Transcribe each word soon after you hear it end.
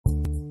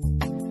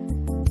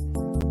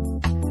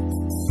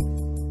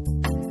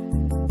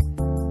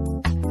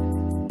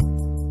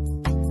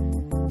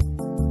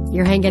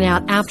You're hanging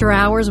out after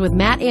hours with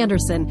Matt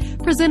Anderson,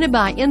 presented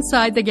by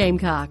Inside the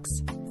Gamecocks.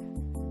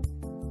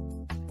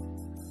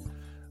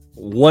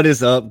 What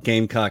is up,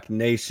 Gamecock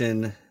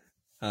Nation?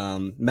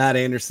 Matt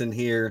Anderson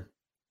here.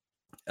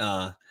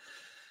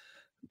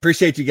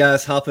 Appreciate you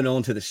guys hopping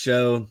on to the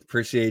show.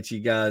 Appreciate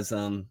you guys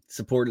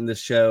supporting this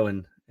show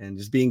and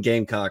just being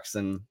Gamecocks.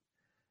 And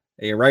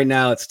right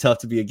now, it's tough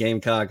to be a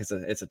Gamecock.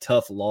 It's a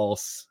tough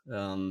loss.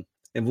 And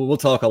we'll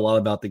talk a lot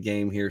about the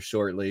game here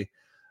shortly.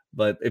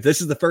 But if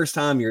this is the first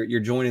time you're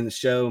joining the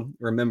show,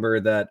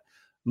 remember that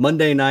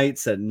Monday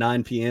nights at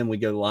 9 p.m. we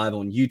go live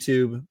on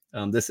YouTube.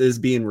 This is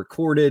being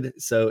recorded,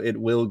 so it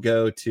will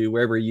go to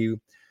wherever you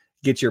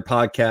get your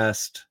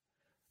podcast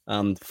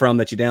from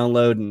that you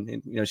download,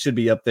 and it should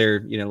be up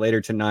there later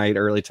tonight,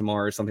 early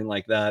tomorrow, or something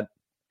like that.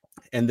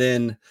 And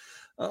then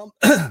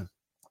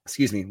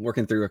excuse me,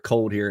 working through a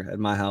cold here at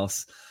my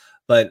house.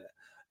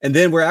 And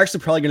then we're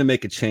actually probably going to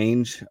make a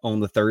change on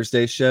the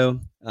Thursday show.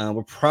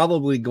 We're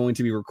probably going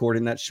to be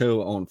recording that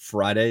show on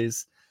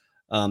Fridays.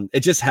 It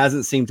just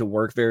hasn't seemed to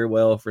work very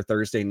well for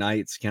Thursday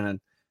nights, kind of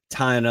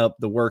tying up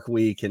the work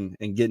week and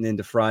getting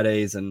into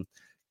Fridays and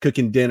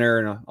cooking dinner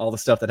and all the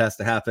stuff that has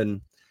to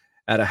happen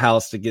at a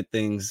house to get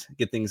things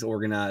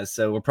organized.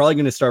 So we're probably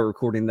going to start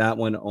recording that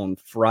one on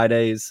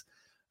Fridays.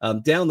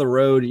 Down the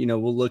road,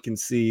 we'll look and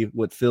see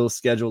what Phil's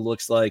schedule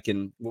looks like,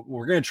 and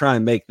we're going to try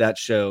and make that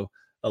show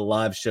a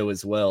live show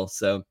as well.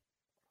 So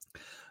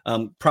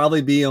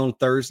probably be on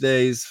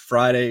Thursdays,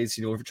 Fridays.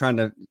 We're trying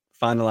to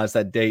finalize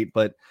that date,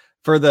 but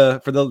for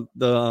the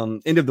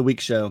end of the week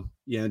show,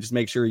 just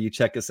make sure you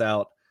check us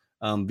out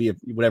via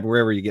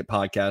wherever you get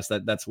podcasts.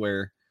 That's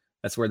where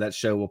that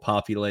show will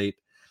populate.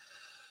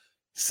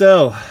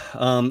 So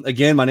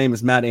again, my name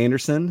is Matt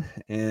Anderson,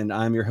 and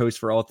I'm your host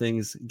for all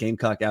things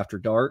Gamecock After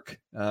Dark.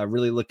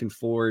 Really looking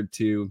forward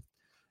to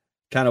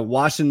kind of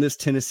washing this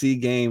Tennessee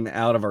game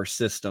out of our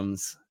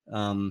systems.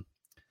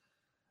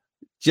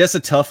 Just a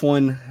tough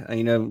one.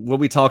 What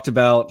we talked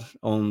about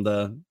on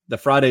the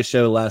Friday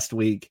show last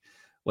week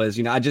was,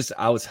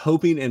 I was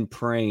hoping and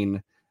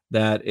praying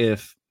that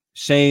if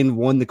Shane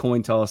won the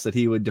coin toss, that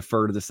he would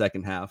defer to the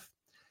second half.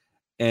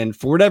 And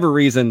for whatever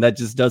reason, that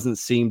just doesn't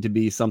seem to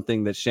be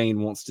something that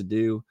Shane wants to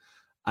do.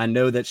 I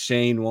know that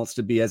Shane wants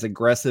to be as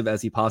aggressive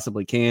as he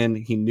possibly can.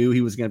 He knew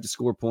he was going to have to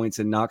score points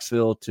in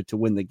Knoxville to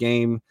win the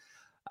game.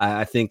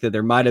 I think that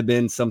there might have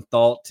been some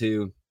thought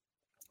to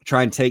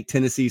try and take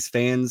Tennessee's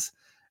fans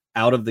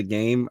out of the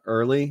game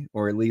early,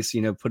 or at least,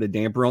 put a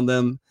damper on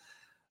them.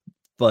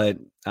 But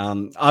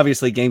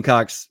obviously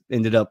Gamecocks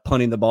ended up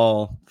punting the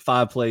ball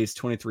 5 plays,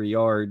 23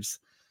 yards,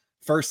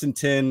 1st and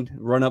 10,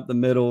 run up the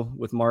middle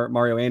with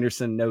Mario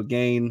Anderson, no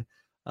gain.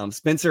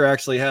 Spencer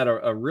actually had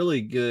a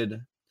really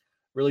good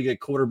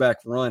quarterback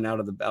run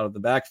out of the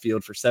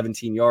backfield for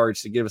 17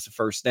 yards to give us a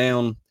first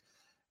down,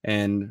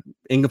 and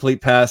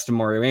incomplete pass to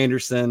Mario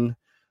Anderson.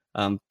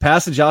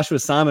 Pass to Joshua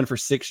Simon for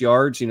 6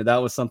 yards.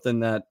 That was something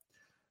that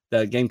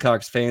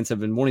Gamecocks fans have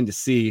been wanting to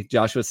see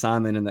Joshua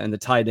Simon and the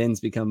tight ends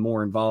become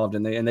more involved,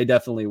 and they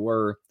definitely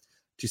were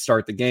to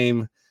start the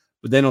game.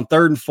 But then on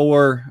 3rd and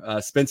 4,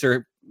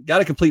 Spencer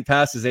got a complete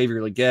pass to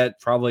Xavier Leggett.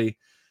 Probably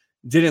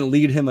didn't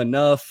lead him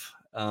enough.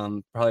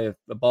 Probably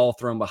a ball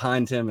thrown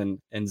behind him,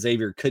 and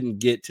Xavier couldn't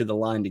get to the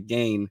line to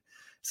gain.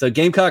 So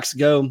Gamecocks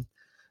go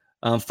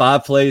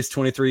 5 plays,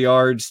 23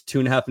 yards,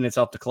 2.5 minutes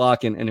off the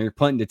clock, and they're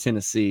punting to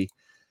Tennessee.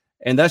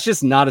 And that's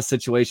just not a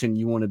situation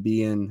you want to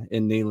be in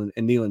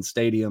Neyland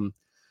Stadium.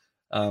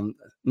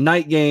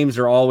 Night games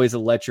are always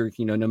electric,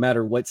 no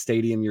matter what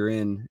stadium you're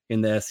in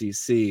the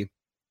SEC.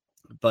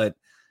 But,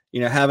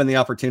 having the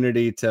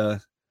opportunity to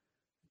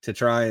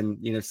try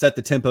and, set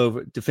the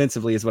tempo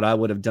defensively is what I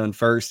would have done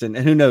first. And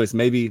who knows,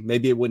 maybe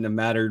it wouldn't have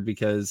mattered,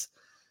 because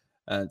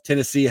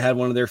Tennessee had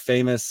one of their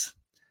famous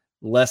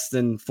less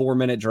than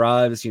 4-minute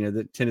drives.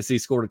 That Tennessee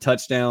scored a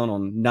touchdown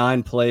on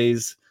 9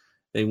 plays.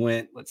 They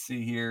went, let's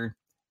see here,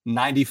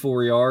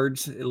 94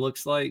 yards, it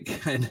looks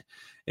like, and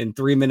in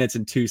 3 minutes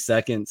and 2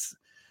 seconds.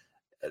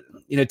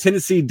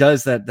 Tennessee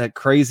does that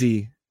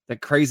crazy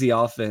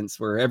offense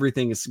where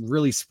everything is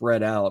really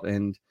spread out,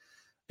 and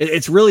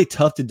it's really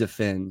tough to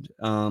defend.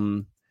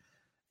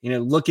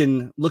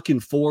 Looking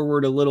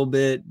forward a little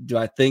bit, do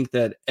I think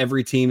that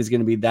every team is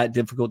going to be that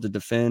difficult to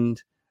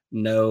defend?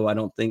 No, I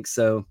don't think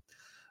so.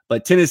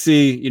 But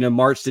Tennessee,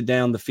 marched it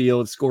down the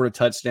field, scored a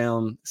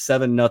touchdown,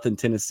 7-0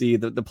 Tennessee.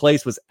 The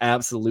place was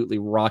absolutely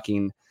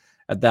rocking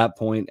at that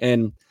point.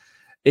 And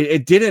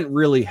it didn't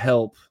really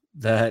help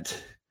that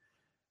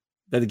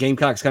the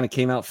Gamecocks kind of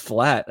came out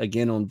flat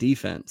again on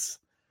defense.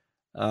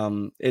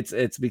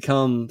 It's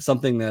become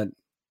something that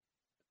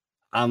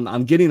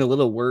I'm getting a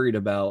little worried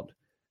about,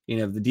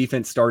 the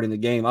defense starting the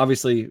game.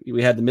 Obviously,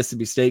 we had the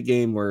Mississippi State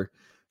game where,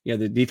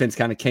 the defense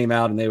kind of came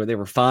out and they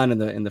were fine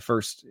in the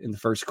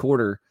first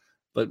quarter.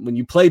 But when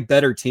you play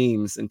better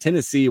teams, and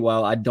Tennessee,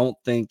 while I don't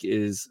think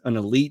is an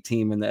elite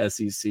team in the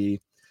SEC,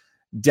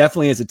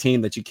 definitely is a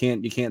team that you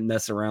can't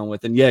mess around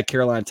with. And yeah,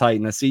 Carolina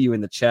Titan, I see you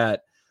in the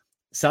chat.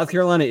 South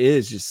Carolina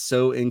is just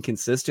so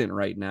inconsistent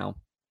right now.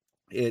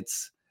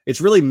 It's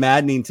really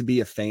maddening to be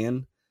a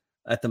fan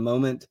at the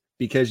moment,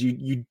 because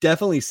you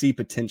definitely see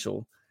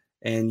potential,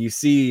 and you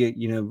see,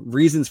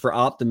 reasons for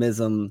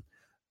optimism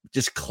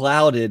just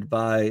clouded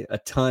by a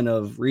ton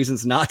of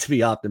reasons not to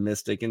be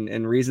optimistic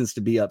and reasons to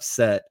be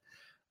upset.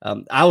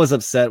 I was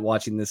upset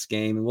watching this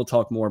game, and we'll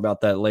talk more about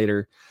that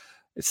later.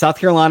 South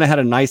Carolina had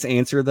a nice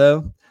answer,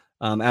 though.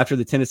 After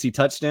the Tennessee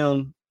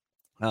touchdown,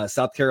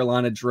 South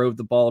Carolina drove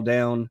the ball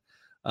down,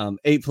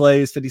 8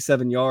 plays,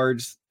 57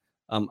 yards,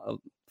 a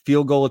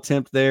field goal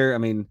attempt there. I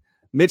mean,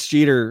 Mitch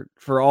Jeter,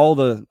 for all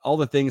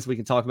the things we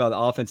can talk about, the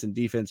offense and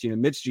defense,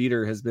 Mitch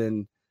Jeter has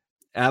been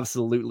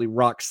absolutely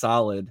rock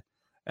solid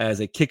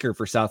as a kicker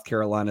for South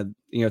Carolina,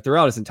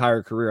 throughout his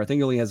entire career. I think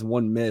he only has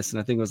one miss,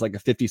 and I think it was like a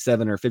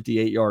 57 or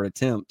 58 yard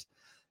attempt.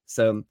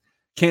 So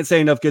can't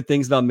say enough good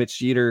things about Mitch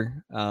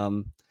Jeter.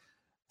 So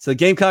the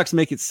Gamecocks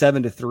make it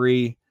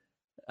 7-3.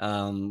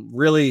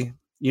 Really,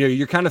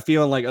 you're kind of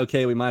feeling like,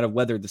 okay, we might have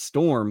weathered the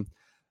storm,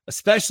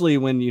 especially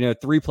when,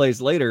 3 plays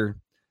later,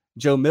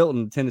 Joe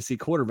Milton, Tennessee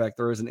quarterback,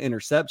 throws an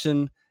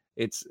interception.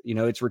 It's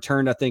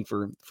returned, I think,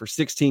 for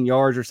 16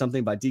 yards or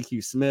something by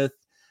DQ Smith.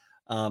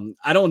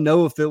 I don't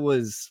know if it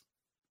was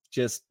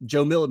just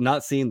Joe Milton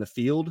not seeing the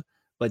field,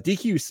 but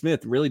DQ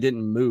Smith really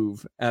didn't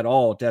move at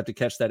all to have to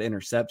catch that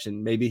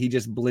interception. Maybe he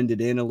just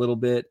blended in a little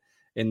bit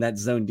in that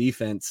zone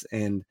defense.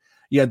 And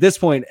at this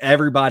point,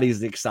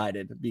 everybody's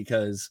excited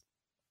because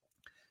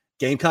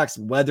Gamecocks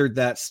weathered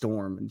that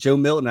storm. Joe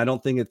Milton, I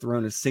don't think, had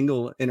thrown a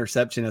single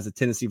interception as a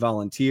Tennessee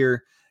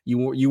Volunteer.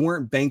 You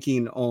weren't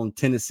banking on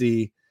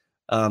Tennessee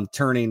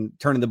turning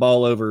the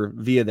ball over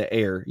via the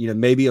air.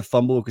 Maybe a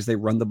fumble because they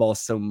run the ball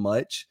so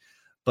much.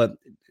 But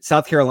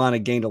South Carolina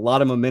gained a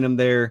lot of momentum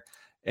there,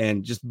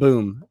 and just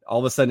boom, all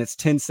of a sudden it's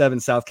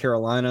 10-7 South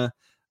Carolina.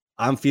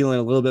 I'm feeling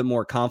a little bit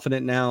more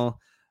confident now.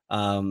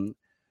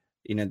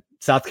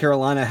 South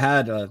Carolina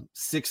had a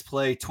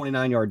 6-play,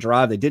 29-yard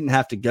drive. They didn't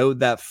have to go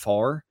that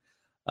far.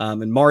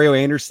 And Mario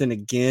Anderson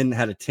again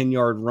had a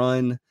 10-yard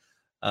run.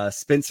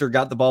 Spencer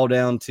got the ball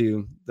down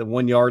to the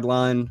 1-yard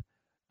line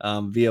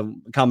via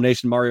a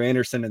combination of Mario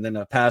Anderson and then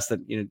a pass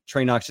that,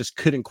 Trey Knox just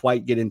couldn't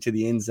quite get into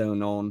the end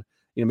zone on.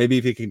 Maybe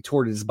if he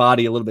contorted his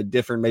body a little bit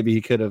different, maybe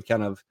he could have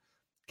kind of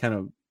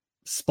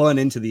spun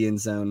into the end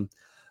zone.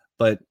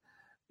 But,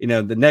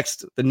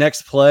 the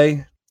next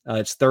play,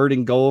 it's 3rd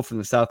and goal from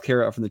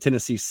the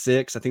Tennessee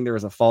 6. I think there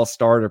was a false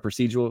start, a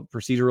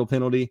procedural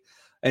penalty.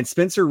 And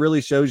Spencer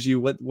really shows you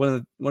what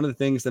one of the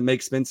things that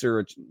makes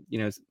Spencer,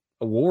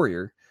 a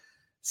warrior.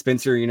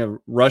 Spencer,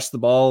 rushed the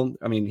ball.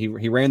 I mean,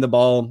 he ran the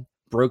ball,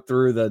 broke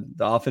through the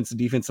offensive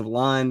defensive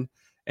line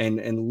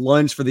and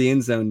lunged for the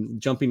end zone,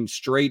 jumping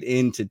straight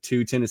into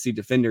 2 Tennessee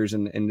defenders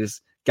and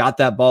just got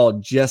that ball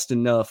just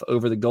enough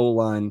over the goal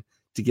line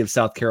to give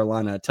South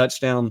Carolina a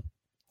touchdown.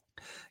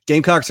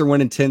 Gamecocks are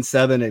winning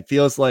 10-7. It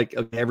feels like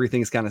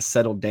everything's kind of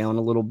settled down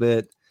a little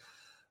bit.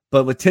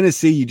 But with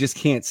Tennessee, you just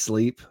can't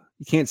sleep.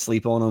 You can't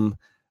sleep on them.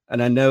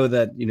 And I know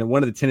that,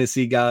 one of the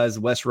Tennessee guys,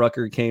 Wes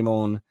Rucker, came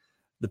on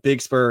the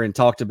Big Spur and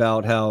talked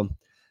about how,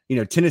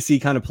 Tennessee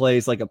kind of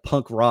plays like a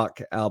punk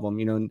rock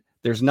album.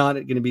 There's not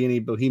going to be any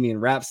Bohemian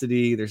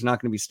Rhapsody. There's not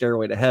going to be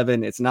Stairway to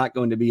Heaven. It's not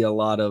going to be a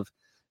lot of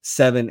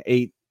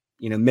 7-8,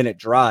 minute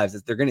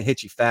drives. They're going to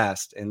hit you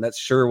fast. And that's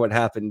sure what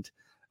happened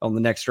on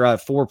the next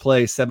drive. 4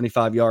 plays,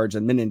 75 yards,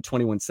 a minute and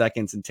 21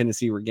 seconds, and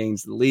Tennessee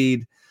regains the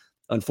lead.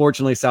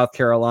 Unfortunately, South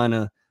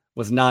Carolina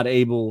was not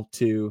able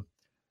to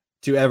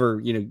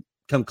ever,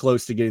 come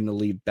close to getting the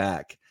lead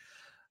back.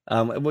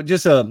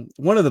 Just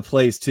one of the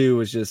plays too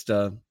was just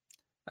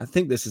I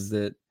think this is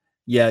it.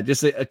 Yeah,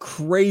 just a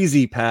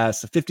crazy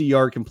pass, a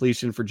 50-yard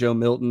completion for Joe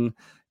Milton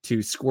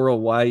to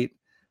Squirrel White.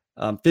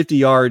 50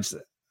 yards.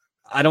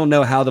 I don't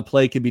know how the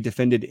play could be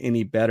defended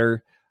any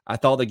better. I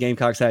thought the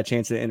Gamecocks had a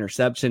chance at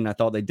interception. I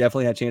thought they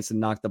definitely had a chance to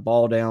knock the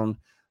ball down.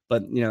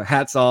 But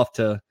hats off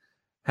to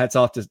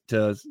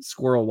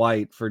Squirrel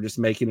White for just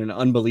making an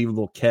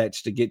unbelievable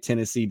catch to get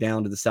Tennessee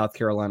down to the South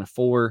Carolina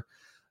 4.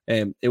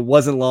 And it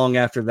wasn't long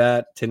after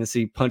that,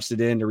 Tennessee punched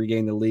it in to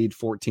regain the lead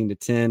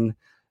 14-10.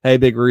 Hey,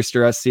 Big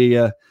Rooster, I see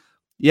you.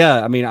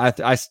 Yeah, I mean, I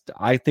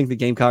think the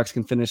Gamecocks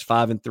can finish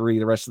 5-3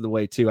 the rest of the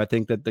way too. I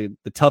think that the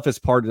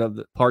toughest parts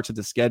of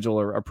the schedule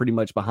are pretty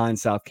much behind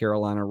South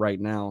Carolina right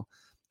now.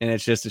 And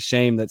it's just a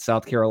shame that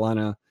South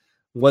Carolina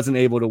wasn't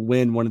able to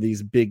win one of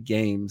these big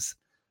games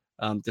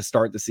to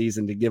start the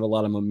season, to give a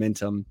lot of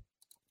momentum.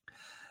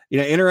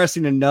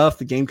 Interesting enough,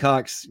 the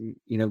Gamecocks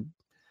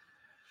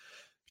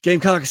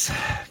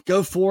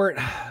go for it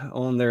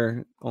on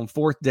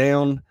 4th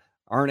down,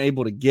 aren't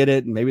able to get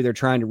it. And maybe they're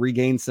trying to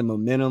regain some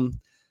momentum.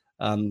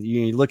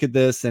 You look at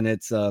this and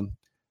it's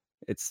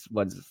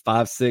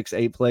 5, 6,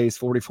 8 plays,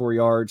 44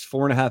 yards,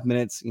 4.5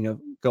 minutes,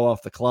 go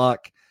off the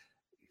clock.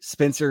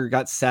 Spencer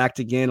got sacked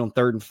again on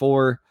 3rd and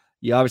 4.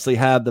 You obviously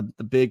have the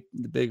big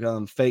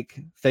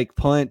fake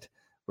punt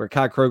where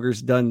Kai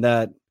Kroger's done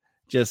that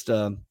just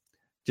a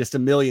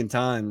million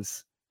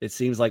times. It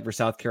seems like for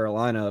South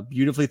Carolina,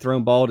 beautifully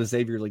thrown ball to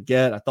Xavier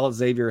Legette. I thought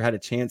Xavier had a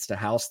chance to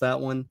house that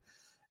one.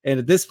 And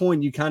at this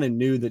point, you kind of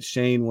knew that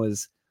Shane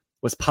was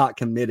pot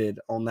committed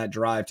on that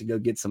drive to go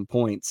get some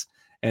points.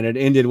 And it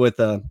ended with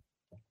a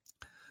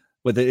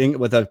with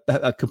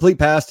a complete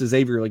pass to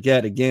Xavier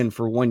Legette again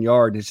for 1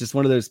 yard. It's just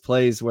one of those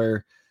plays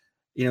where,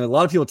 a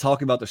lot of people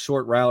talk about the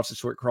short routes, the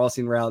short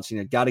crossing routes,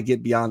 got to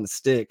get beyond the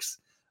sticks,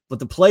 but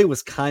the play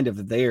was kind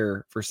of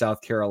there for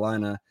South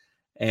Carolina.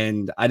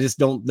 And I just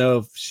don't know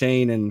if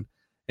Shane and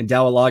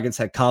Dowell Loggins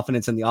had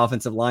confidence in the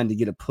offensive line to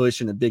get a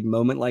push in a big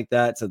moment like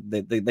that. So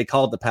they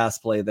called the pass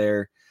play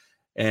there.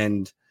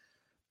 And,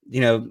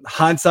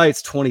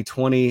 hindsight's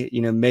 2020,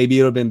 maybe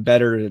it would have been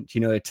better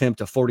to,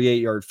 attempt a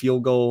 48-yard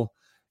field goal,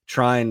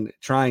 try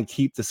and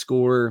keep the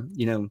score,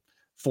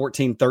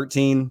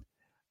 14-13.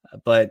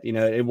 But,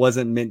 it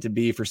wasn't meant to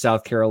be for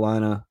South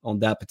Carolina on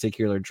that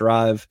particular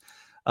drive.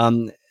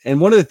 And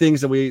one of the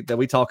things that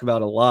we talk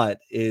about a lot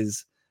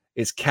is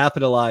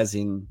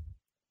capitalizing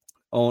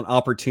on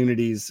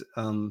opportunities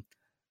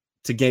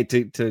to get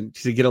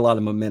a lot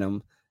of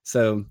momentum.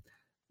 So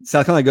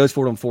South Carolina goes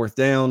for it on 4th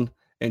down,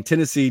 and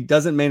Tennessee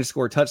doesn't manage to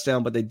score a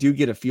touchdown, but they do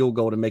get a field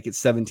goal to make it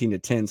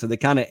 17-10. So they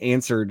kind of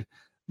answered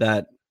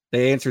that.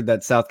 They answered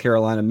that South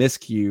Carolina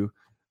miscue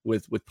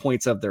with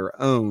points of their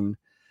own,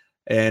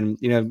 and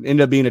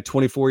ended up being a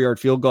 24-yard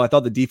field goal. I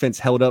thought the defense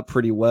held up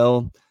pretty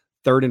well.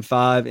 3rd and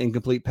 5,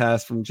 incomplete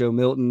pass from Joe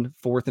Milton.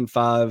 4th and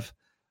 5,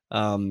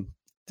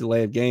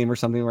 delay of game or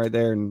something right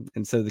there,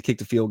 and so they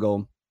kicked a field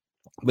goal.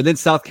 But then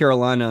South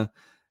Carolina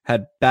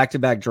had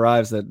back-to-back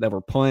drives that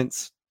were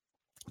punts,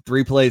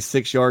 3 plays,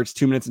 6 yards,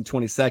 2 minutes and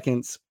 20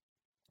 seconds.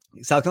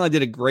 South Carolina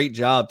did a great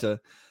job to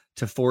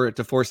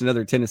force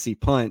another Tennessee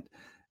punt.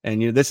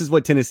 And this is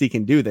what Tennessee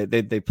can do.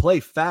 They play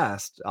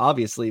fast,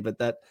 obviously, but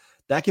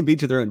that can be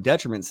to their own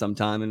detriment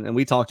sometime. And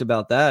we talked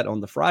about that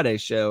on the Friday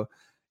show.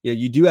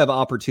 You do have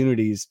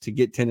opportunities to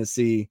get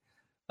Tennessee.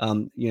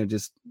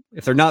 Just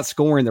if they're not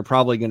scoring, they're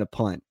probably going to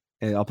punt.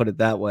 And I'll put it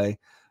that way.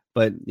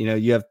 But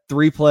you have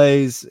 3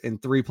 plays, and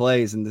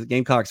the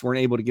Gamecocks weren't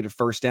able to get a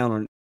first down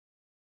on.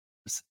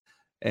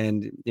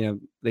 And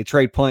they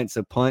trade punts.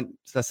 So punt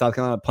South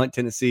Carolina, punt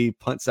Tennessee,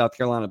 punt South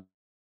Carolina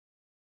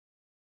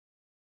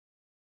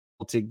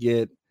to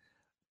get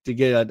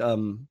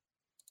the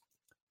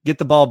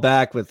ball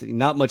back with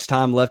not much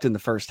time left in the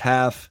first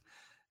half.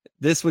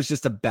 This was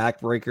just a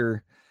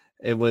backbreaker.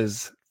 It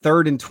was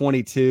 3rd and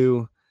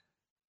 22.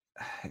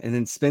 And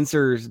then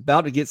Spencer's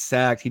about to get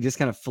sacked. He just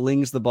kind of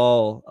flings the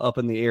ball up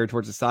in the air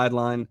towards the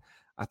sideline.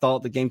 I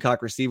thought the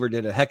Gamecock receiver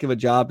did a heck of a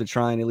job to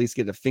try and at least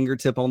get a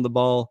fingertip on the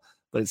ball,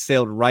 but it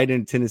sailed right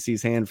into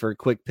Tennessee's hand for a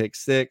quick pick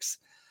 6.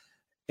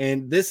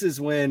 And this is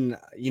when,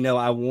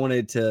 I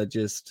wanted to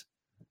just,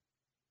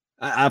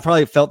 I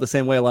probably felt the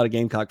same way a lot of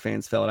Gamecock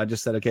fans felt. I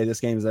just said, okay, this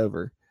game's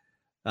over.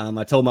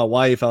 I told my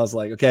wife, I was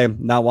like, okay, I'm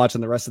not watching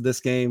the rest of this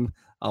game.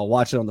 I'll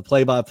watch it on the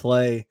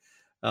play-by-play.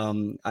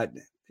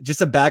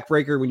 Just a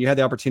backbreaker when you had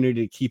the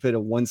opportunity to keep it a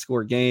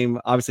 1-score game.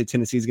 Obviously,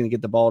 Tennessee's going to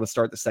get the ball to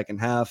start the second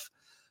half.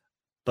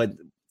 But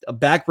a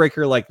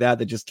backbreaker like that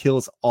just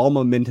kills all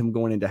momentum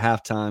going into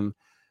halftime.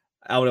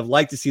 I would have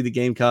liked to see the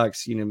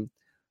Gamecocks,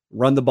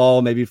 run the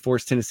ball, maybe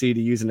force Tennessee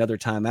to use another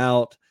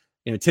timeout.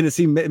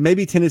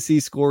 Tennessee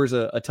scores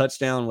a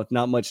touchdown with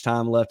not much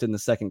time left in the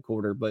second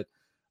quarter. But,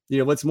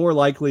 what's more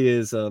likely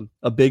is a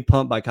big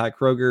pump by Kai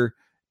Kroger.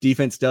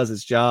 Defense does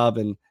its job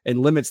and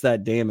limits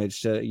that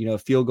damage to, a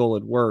field goal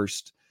at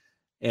worst.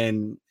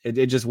 And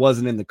it just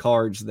wasn't in the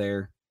cards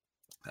there.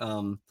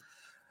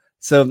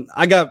 So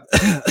I got,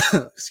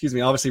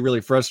 obviously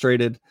really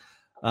frustrated.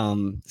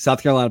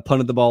 South Carolina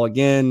punted the ball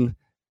again.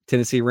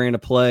 Tennessee ran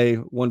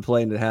one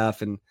play into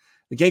half, and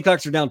the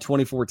Gamecocks are down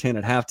 24-10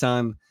 at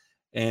halftime.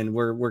 And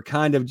we're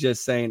kind of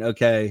just saying,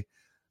 okay,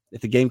 if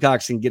the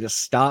Gamecocks can get a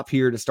stop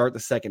here to start the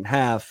second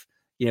half,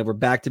 we're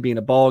back to being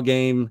a ball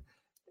game.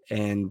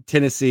 And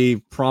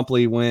Tennessee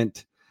promptly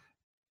went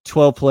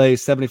 12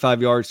 plays,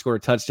 75 yards,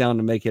 scored a touchdown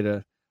to make it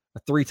a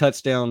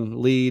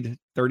 3-touchdown lead,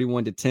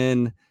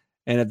 31-10.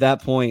 And at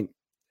that point,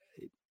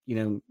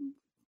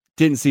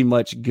 didn't see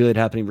much good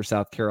happening for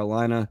South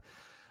Carolina.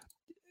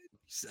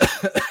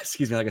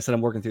 Excuse me. Like I said,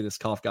 I'm working through this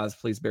cough, guys.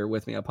 Please bear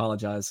with me. I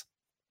apologize.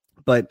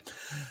 But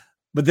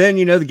then,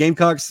 the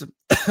Gamecocks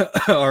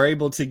are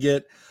able to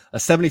get a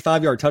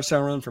 75-yard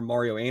touchdown run from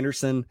Mario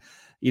Anderson.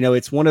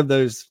 It's one of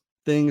those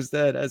things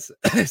that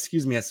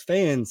as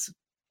fans,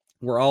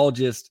 we're all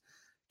just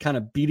kind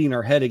of beating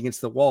our head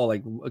against the wall.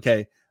 Like,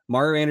 okay,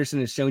 Mario Anderson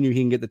has shown you he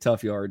can get the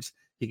tough yards.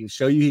 He can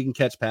show you he can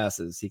catch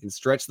passes. He can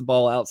stretch the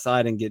ball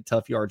outside and get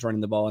tough yards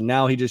running the ball. And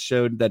now he just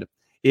showed that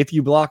if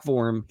you block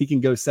for him, he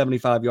can go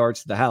 75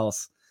 yards to the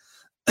house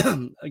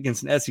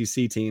against an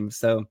SEC team.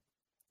 So,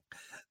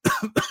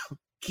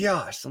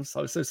 gosh, I'm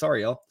so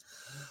sorry, y'all.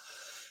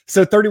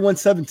 So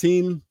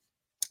 31-17,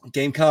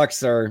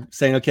 Gamecocks are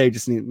saying, okay,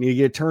 just need to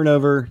get a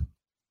turnover,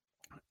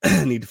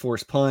 need to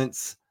force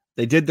punts.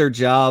 They did their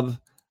job.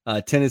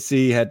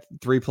 Tennessee had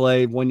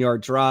 3-play,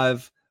 1-yard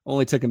drive,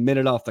 only took a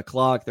minute off the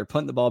clock. They're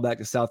punting the ball back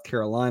to South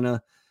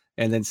Carolina.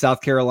 And then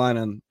South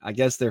Carolina, I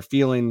guess they're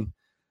feeling,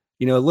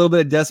 a little bit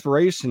of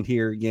desperation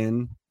here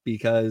again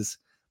because,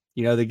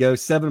 they go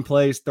 7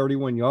 plays,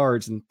 31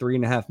 yards in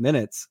 3.5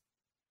 minutes.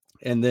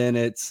 And then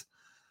it's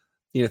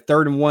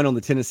third and 1 on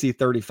the Tennessee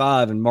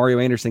 35, and Mario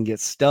Anderson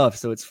gets stuffed.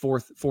 So it's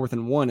fourth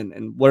and 1.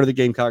 And what are the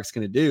Gamecocks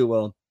going to do?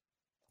 Well,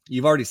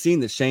 you've already seen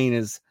that Shane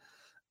is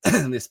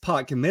this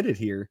pot committed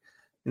here.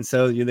 And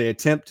so they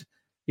attempt,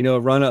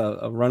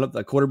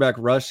 a quarterback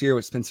rush here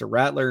with Spencer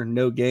Rattler,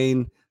 no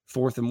gain,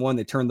 4th and 1.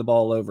 They turn the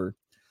ball over.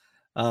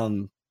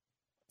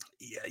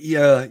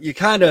 You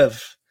kind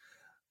of,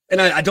 and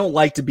I don't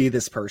like to be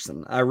this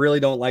person. I really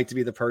don't like to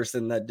be the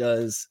person that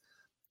does,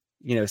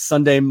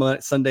 Sunday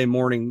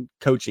morning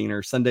coaching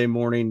or Sunday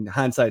morning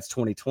hindsight's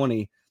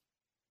 2020.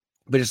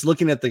 But just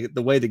looking at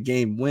the way the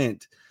game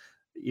went,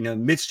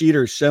 Mitch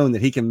Jeter has shown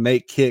that he can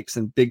make kicks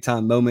in big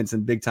time moments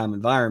and big time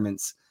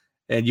environments.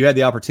 And you had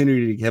the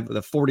opportunity to have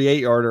the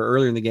 48-yarder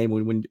earlier in the game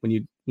when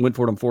you went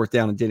for it on 4th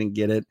down and didn't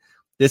get it.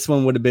 This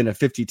one would have been a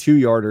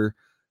 52-yarder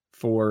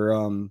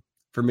for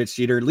Mitch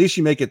Jeter. At least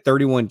you make it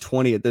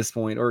 31-20 at this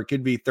point, or it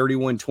could be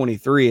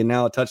 31-23 and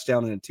now a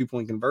touchdown and a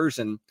 2-point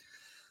conversion.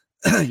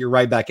 You're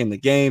right back in the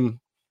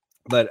game.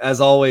 But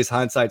as always,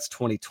 hindsight's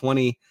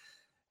 2020.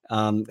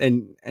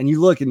 And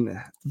you look in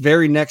the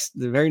very next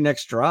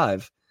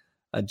drive,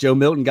 Joe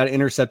Milton got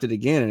intercepted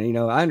again. And,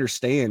 I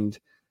understand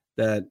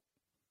that,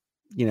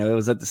 it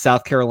was at the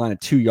South Carolina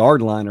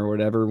 2-yard line or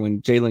whatever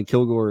when Jalen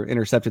Kilgore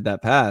intercepted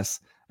that pass.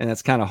 And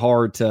that's kind of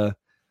hard to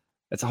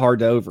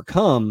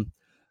overcome.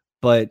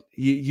 But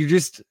you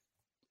just,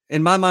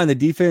 in my mind, the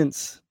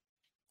defense,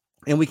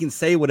 and we can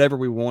say whatever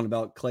we want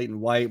about Clayton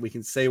White. We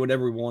can say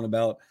whatever we want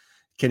about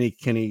can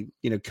he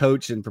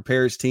coach and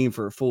prepare his team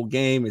for a full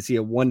game? Is he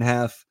a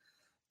 1/2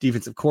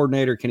 defensive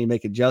coordinator? Can he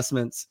make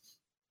adjustments?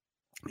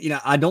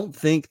 I don't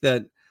think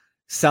that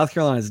South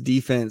Carolina's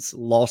defense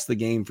lost the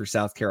game for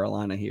South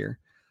Carolina here.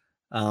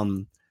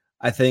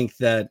 I think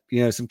that,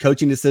 some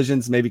coaching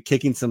decisions, maybe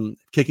kicking some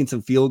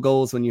field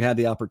goals when you had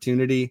the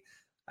opportunity.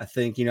 I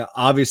think,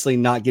 obviously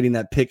not getting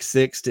that pick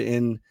 6 to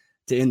end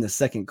the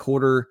second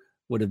quarter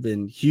would have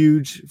been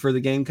huge for the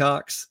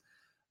Gamecocks.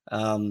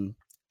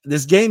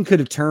 This game could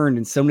have turned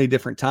in so many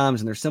different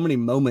times. And there's so many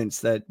moments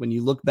that when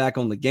you look back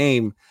on the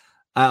game,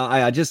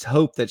 I just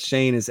hope that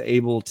Shane is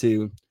able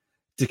to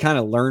kind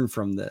of learn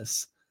from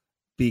this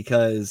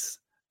because,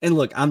 and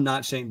look, I'm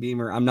not Shane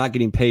Beamer. I'm not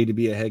getting paid to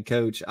be a head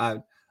coach.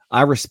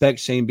 I respect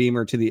Shane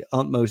Beamer to the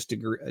utmost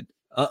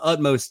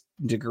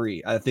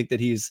degree. I think that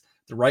he's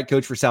the right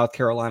coach for South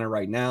Carolina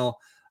right now.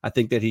 I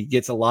think that he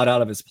gets a lot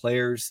out of his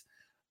players.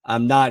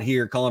 I'm not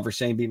here calling for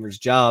Shane Beamer's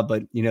job,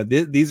 but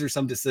these are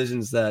some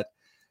decisions that,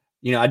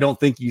 I don't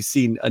think you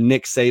see a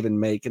Nick Saban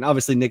make. And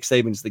obviously Nick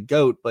Saban's the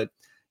GOAT, but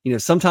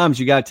sometimes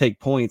you got to take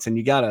points and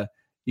you got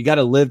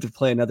to live to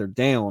play another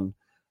down.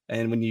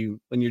 And when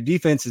your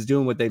defense is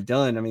doing what they've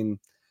done, I mean,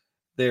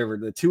 there were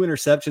the 2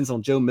 interceptions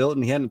on Joe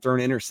Milton. He hadn't thrown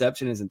an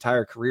interception his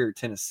entire career at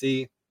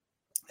Tennessee.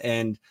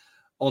 And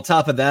on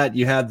top of that,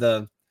 you had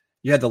the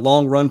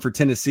long run for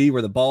Tennessee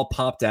where the ball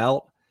popped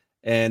out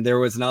and there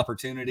was an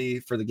opportunity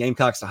for the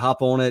Gamecocks to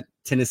hop on it.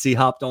 Tennessee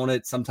hopped on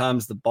it.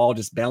 Sometimes the ball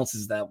just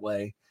bounces that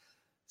way.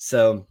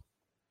 So,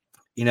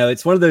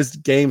 it's one of those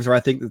games where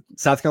I think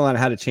South Carolina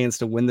had a chance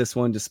to win this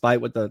one,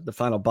 despite what the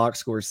final box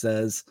score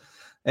says.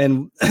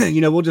 And,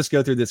 we'll just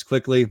go through this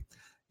quickly.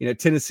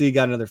 Tennessee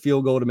got another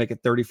field goal to make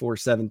it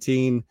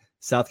 34-17.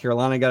 South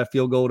Carolina got a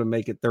field goal to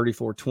make it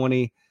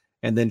 34-20.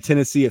 And then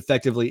Tennessee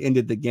effectively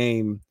ended the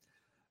game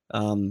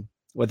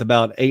with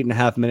about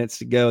 8.5 minutes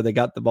to go. They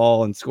got the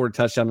ball and scored a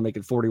touchdown to make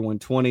it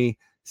 41-20.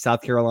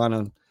 South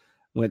Carolina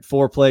went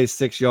 4 plays,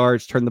 6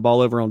 yards, turned the ball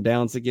over on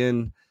downs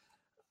again.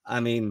 I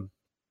mean,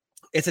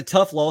 it's a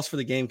tough loss for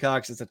the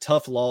Gamecocks. It's a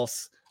tough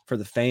loss for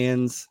the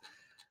fans.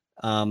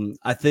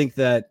 I think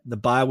that the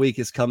bye week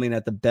is coming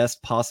at the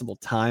best possible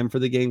time for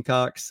the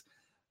Gamecocks.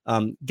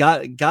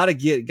 Gotta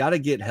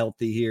get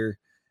healthy here.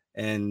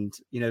 And,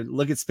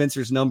 look at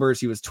Spencer's numbers.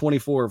 He was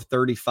 24 of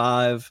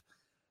 35,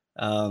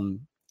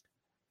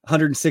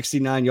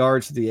 169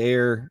 yards to the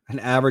air, an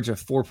average of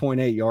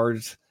 4.8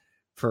 yards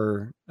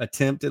per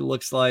attempt. It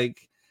looks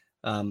like,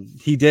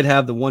 he did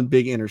have the one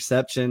big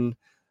interception.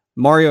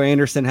 Mario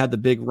Anderson had the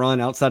big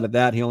run. Outside of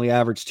that, he only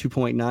averaged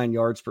 2.9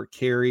 yards per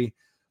carry.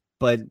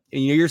 But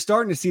you're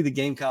starting to see the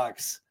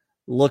Gamecocks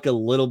look a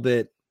little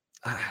bit,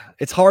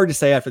 it's hard to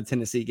say after the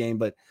Tennessee game,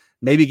 but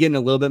maybe getting a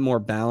little bit more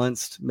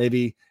balanced,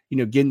 maybe,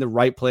 getting the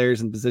right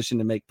players in position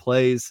to make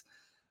plays.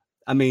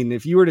 I mean,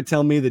 if you were to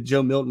tell me that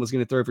Joe Milton was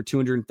going to throw for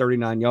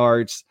 239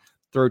 yards,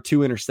 throw 2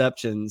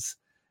 interceptions,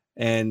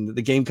 and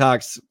the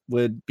Gamecocks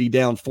would be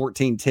down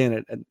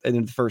 14-10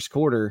 in the first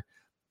quarter,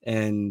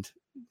 and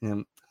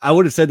I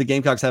would have said the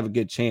Gamecocks have a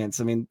good chance.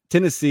 I mean,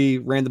 Tennessee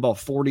ran the ball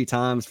 40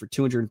 times for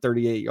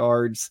 238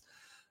 yards.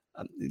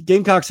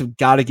 Gamecocks have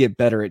got to get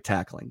better at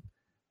tackling.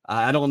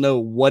 I don't know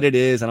what it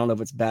is. I don't know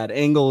if it's bad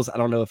angles. I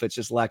don't know if it's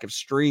just lack of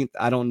strength.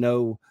 I don't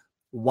know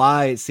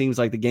why it seems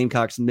like the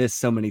Gamecocks miss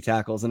so many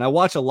tackles. And I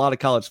watch a lot of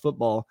college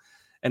football,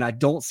 and I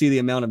don't see the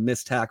amount of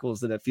missed tackles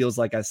that it feels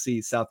like I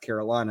see South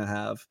Carolina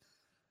have.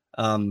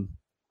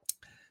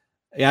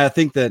 I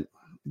think that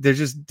there's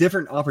just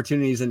different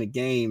opportunities in the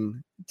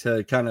game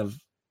to kind of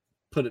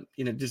put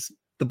it, just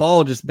the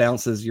ball just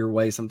bounces your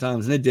way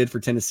sometimes. And it did for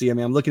Tennessee. I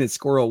mean, I'm looking at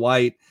Squirrel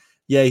White.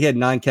 Yeah, he had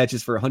 9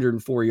 catches for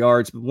 104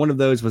 yards, but one of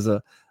those was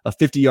a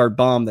 50-yard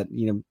bomb that,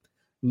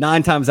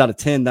 9 times out of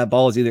 10, that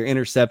ball is either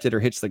intercepted or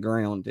hits the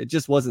ground. It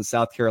just wasn't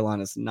South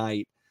Carolina's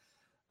night.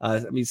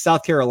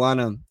 South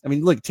Carolina,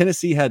 look,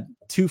 Tennessee had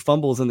 2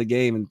 fumbles in the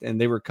game and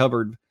they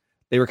recovered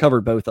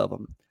both of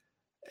them.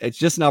 It's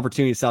just an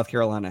opportunity South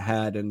Carolina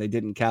had and they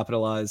didn't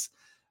capitalize.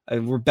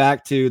 And we're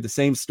back to the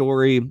same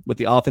story with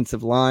the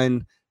offensive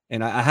line.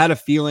 And I had a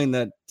feeling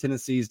that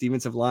Tennessee's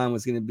defensive line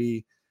was going to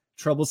be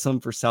troublesome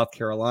for South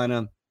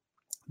Carolina.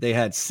 They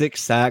had 6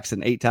 sacks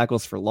and 8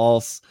 tackles for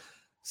loss.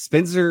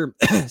 Spencer,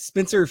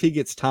 if he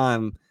gets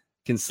time,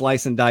 can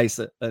slice and dice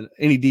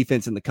any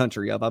defense in the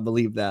country up. I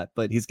believe that,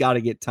 but he's got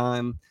to get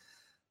time.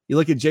 You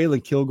look at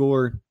Jalen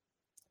Kilgore,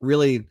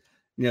 really,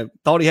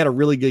 thought he had a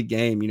really good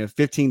game.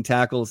 15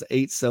 tackles,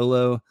 8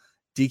 solo.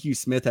 DQ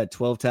Smith had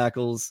 12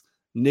 tackles.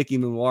 Nicky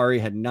Muwari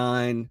had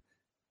 9.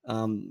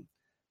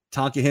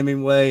 Tonka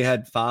Hemingway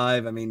had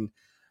 5. I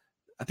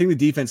think the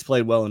defense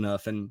played well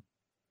enough, and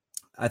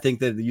I think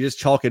that you just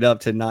chalk it up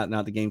to not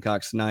the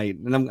Gamecocks night.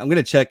 And I'm going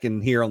to check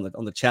in here on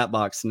the chat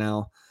box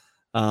now.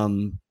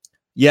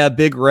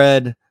 Big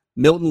Red.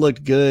 Milton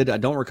looked good. I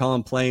don't recall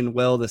him playing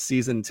well this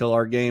season until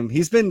our game.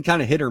 He's been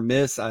kind of hit or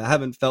miss. I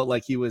haven't felt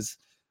like he was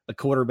a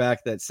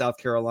quarterback that South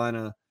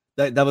Carolina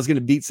that was going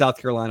to beat South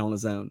Carolina on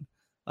his own.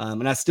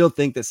 And I still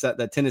think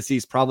that Tennessee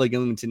is probably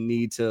going to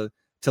need to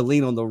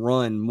lean on the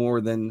run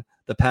more than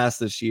the pass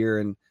this year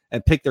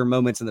and pick their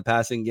moments in the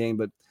passing game.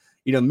 But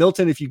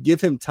Milton, if you give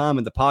him time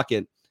in the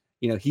pocket,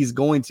 he's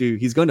going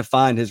to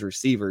find his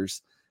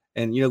receivers.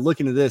 And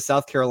looking at this,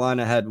 South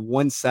Carolina had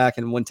 1 sack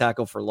and 1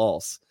 tackle for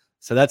loss.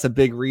 So that's a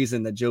big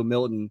reason that Joe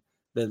Milton,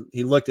 that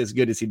he looked as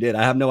good as he did.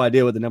 I have no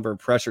idea what the number of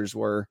pressures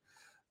were,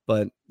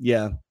 but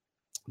yeah,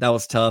 that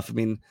was tough.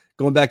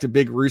 Going back to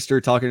Big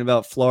Rooster talking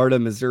about Florida,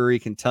 Missouri,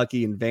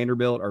 Kentucky, and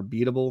Vanderbilt are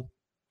beatable.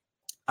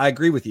 I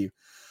agree with you.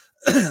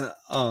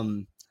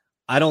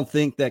 I don't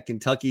think that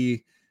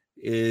Kentucky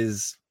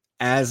is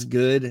as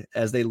good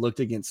as they looked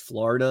against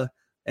Florida.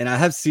 And I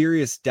have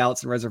serious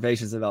doubts and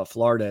reservations about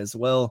Florida as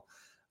well.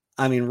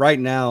 Right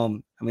now,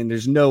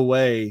 there's no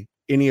way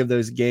any of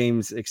those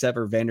games except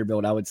for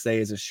Vanderbilt, I would say,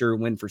 is a sure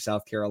win for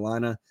South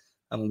Carolina.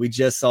 We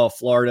just saw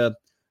Florida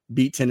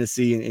beat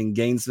Tennessee in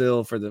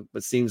Gainesville for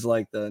what seems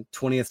like the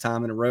 20th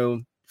time in a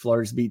row.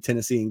 Florida's beat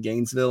Tennessee in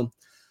Gainesville.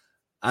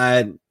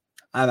 I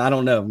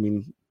don't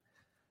know.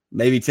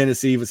 Maybe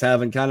Tennessee was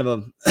having kind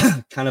of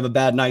a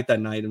bad night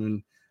that night.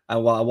 I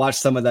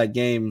watched some of that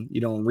game,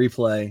 on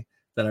replay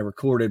that I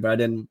recorded, but I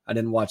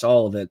didn't watch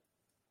all of it.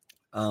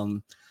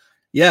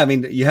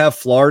 You have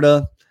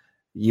Florida.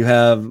 You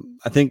have,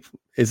 I think,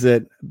 is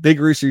it Big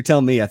Rooster? You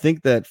tell me. I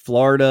think that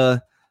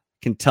Florida,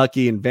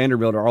 Kentucky, and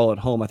Vanderbilt are all at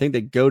home. I think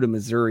they go to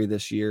Missouri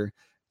this year.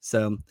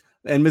 So,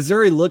 and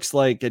Missouri looks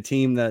like a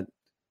team that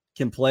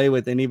can play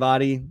with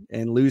anybody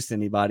and lose to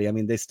anybody.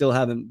 They still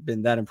haven't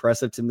been that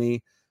impressive to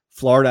me.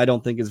 Florida, I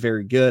don't think is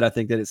very good. I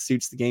think that it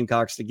suits the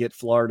Gamecocks to get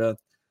Florida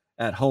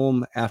at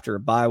home after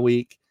a bye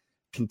week.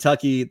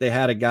 Kentucky, they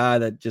had a guy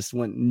that just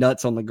went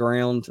nuts on the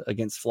ground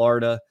against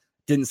Florida.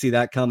 Didn't see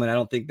that coming. I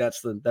don't think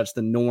that's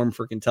the norm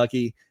for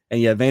Kentucky.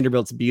 And yeah,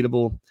 Vanderbilt's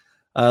beatable.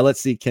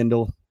 Let's see,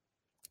 Kendall.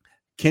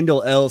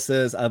 Kendall L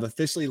says, I've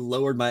officially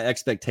lowered my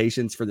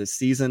expectations for this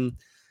season.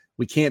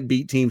 We can't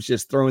beat teams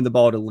just throwing the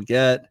ball to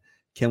Leggett.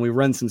 Can we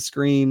run some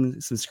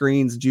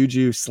screens,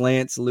 Juju,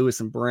 slants,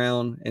 Lewis and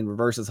Brown, and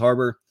reverses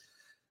Harbor?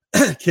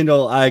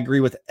 Kendall, I agree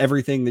with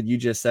everything that you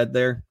just said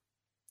there.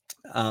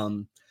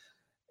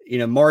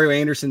 Mario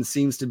Anderson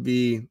seems to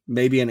be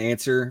maybe an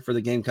answer for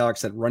the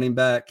Gamecocks at running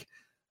back.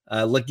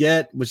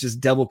 Leggett was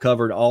just double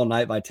covered all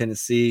night by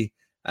Tennessee.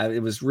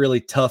 It was really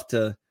tough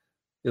to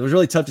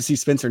see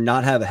Spencer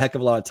not have a heck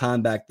of a lot of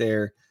time back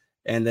there,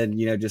 and then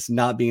just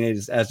not being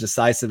as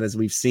decisive as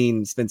we've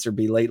seen Spencer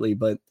be lately.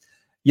 But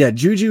yeah,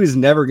 Juju is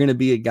never going to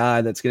be a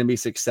guy that's going to be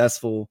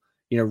successful,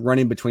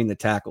 running between the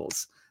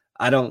tackles.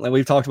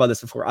 We've talked about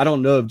this before. I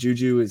don't know if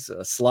Juju is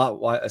a slot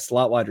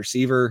wide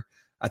receiver.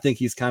 I think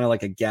he's kind of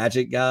like a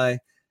gadget guy,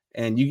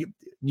 and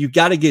you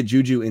got to get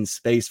Juju in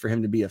space for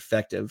him to be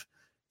effective.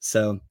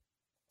 So,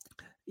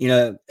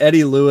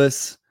 Eddie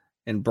Lewis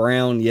and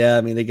Brown,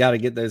 they got to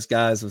get those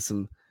guys with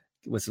some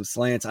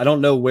slants. I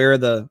don't know where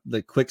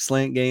the quick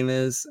slant game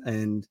is,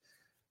 and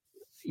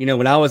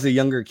when I was a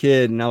younger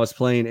kid and I was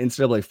playing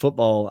NCAA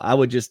football, I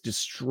would just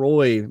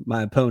destroy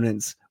my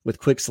opponents with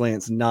quick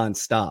slants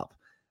nonstop.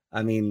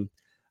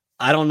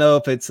 I don't know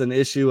if it's an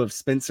issue of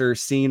Spencer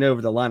seeing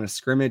over the line of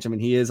scrimmage.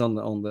 He is on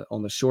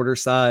the shorter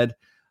side.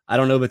 I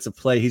don't know if it's a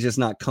play he's just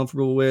not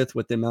comfortable with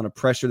the amount of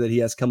pressure that he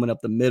has coming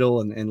up the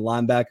middle and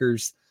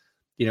linebackers,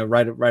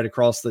 right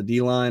across the D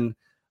line.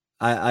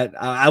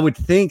 I would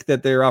think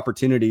that there are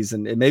opportunities,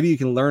 and maybe you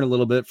can learn a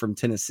little bit from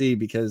Tennessee,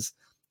 because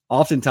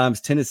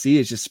oftentimes Tennessee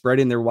is just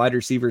spreading their wide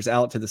receivers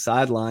out to the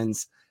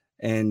sidelines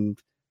and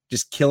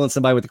just killing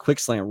somebody with a quick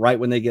slant right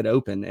when they get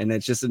open. And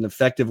it's just an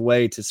effective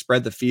way to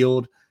spread the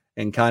field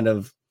and kind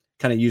of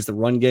use the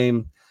run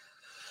game.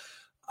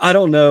 I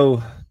don't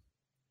know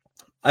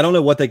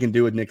what they can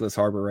do with Nicholas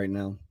Harbor right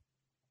now.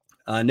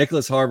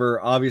 Nicholas Harbor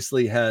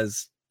obviously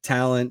has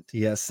talent,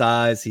 he has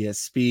size, he has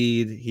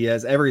speed, he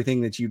has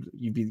everything that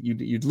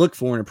you'd look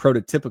for in a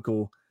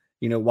prototypical,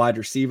 wide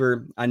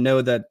receiver. I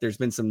know that there's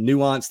been some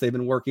nuance they've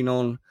been working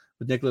on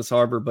with Nicholas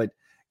Harbor, but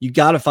you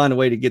got to find a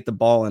way to get the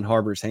ball in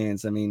Harbor's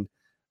hands. I mean,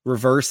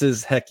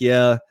 reverses, heck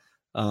yeah.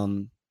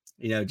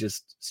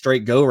 Just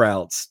straight go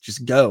routes,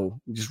 just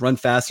run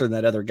faster than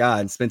that other guy.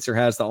 And Spencer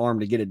has the arm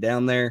to get it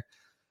down there.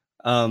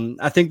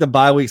 I think the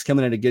bye week's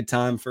coming at a good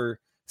time for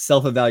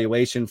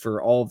self-evaluation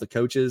for all of the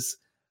coaches.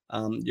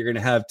 You're going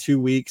to have 2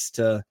 weeks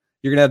you're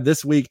going to have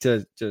this week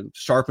to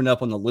sharpen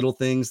up on the little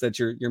things that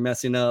you're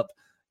messing up.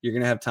 You're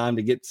going to have time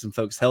to get some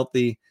folks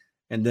healthy,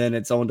 and then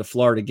it's on to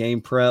Florida game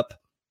prep.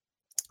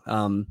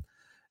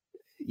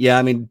 Yeah,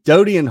 I mean,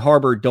 Doty and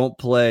Harbor don't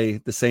play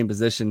the same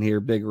position here,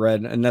 Big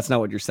Red, and that's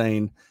not what you're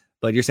saying.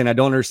 But you're saying, I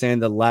don't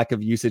understand the lack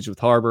of usage with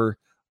Harbor.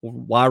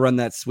 Why run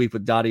that sweep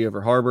with Dottie over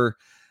Harbor?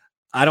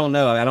 I don't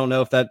know. I don't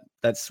know if that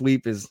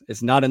sweep is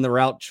not in the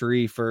route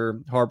tree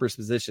for Harbor's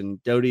position.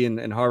 Doty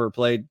and Harbor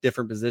played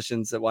different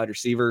positions at wide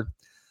receiver.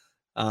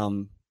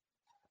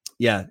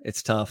 Yeah,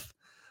 it's tough.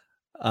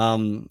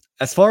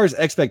 As far as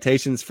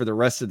expectations for the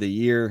rest of the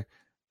year,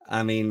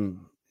 I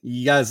mean,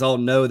 you guys all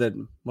know that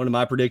one of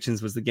my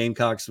predictions was the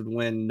Gamecocks would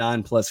win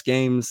 9+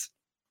 games.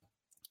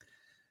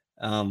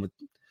 With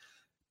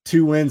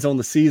 2 wins on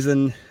the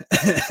season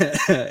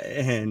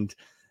and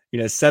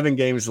 7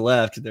 games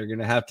left, they're going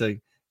to have to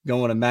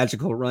go on a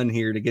magical run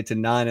here to get to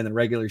 9 in the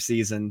regular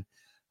season.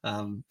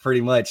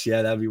 Pretty much,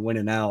 yeah, that would be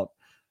winning out.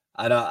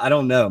 I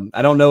don't know.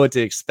 I don't know what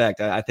to expect.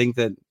 I think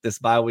that this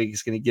bye week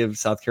is going to give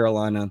South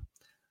Carolina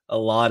a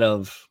lot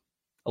of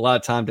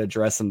time to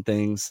address some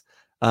things.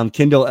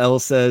 Kendall L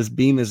says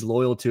Beam is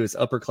loyal to his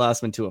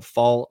upperclassmen to a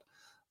fault.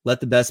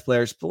 Let the best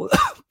players play,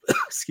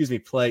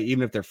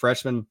 even if they're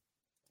freshmen.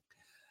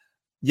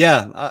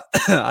 Yeah,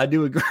 I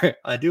do agree.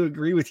 I do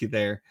agree with you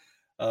there.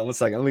 One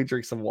second, let me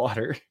drink some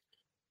water.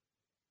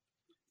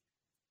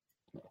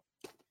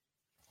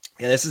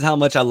 Yeah, this is how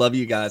much I love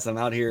you guys. I'm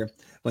out here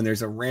when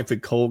there's a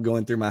rampant cold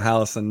going through my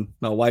house and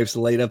my wife's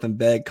laid up in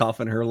bed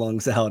coughing her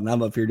lungs out, and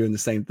I'm up here doing the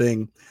same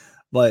thing.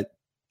 But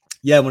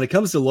yeah, when it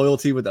comes to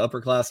loyalty with the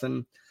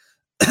upperclassmen,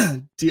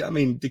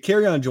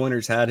 DeCarrion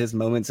Joyner's had his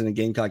moments in a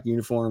Gamecock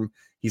uniform.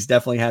 He's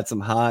definitely had some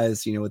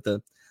highs, with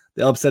the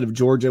upset of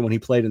Georgia when he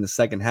played in the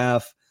second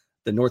half,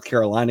 the North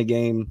Carolina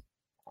game.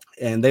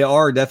 And they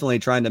are definitely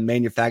trying to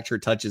manufacture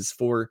touches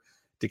for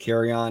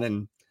DeCarrion.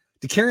 And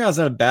DeCarrion's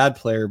not a bad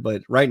player,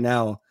 but right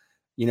now,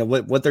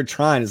 what they're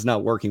trying is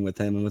not working with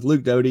him. And with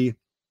Luke Doty,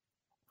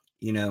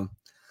 I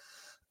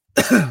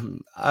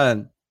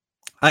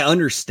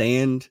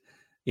understand,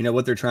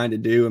 what they're trying to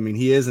do. I mean,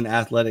 he is an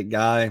athletic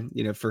guy,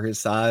 for his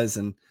size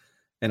and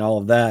all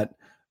of that.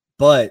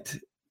 But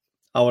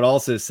I would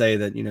also say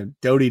that,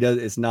 Doty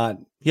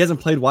he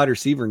hasn't played wide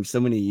receiver in so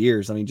many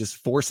years. I mean,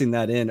 just forcing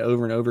that in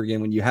over and over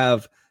again when you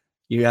have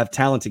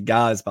talented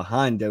guys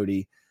behind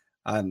Doty.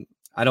 I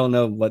don't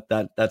know what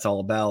that's all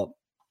about.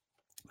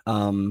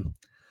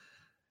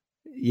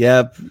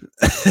 Yeah,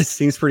 it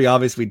seems pretty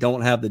obvious we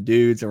don't have the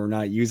dudes and we're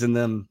not using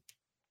them.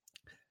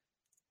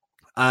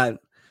 I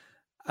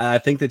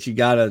think that you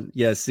gotta,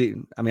 see.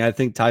 I mean, I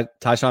think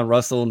Tyshawn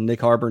Russell and Nick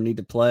Harbor need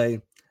to play.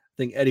 I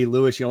think Eddie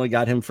Lewis, you only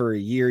got him for a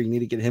year. You need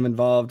to get him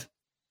involved.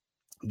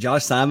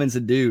 Josh Simon's a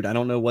dude. I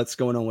don't know what's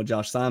going on with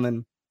Josh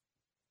Simon.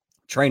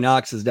 Trey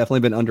Knox has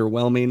definitely been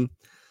underwhelming.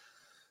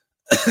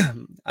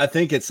 I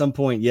think at some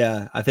point,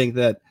 I think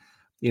that,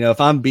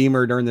 if I'm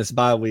Beamer during this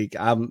bye week,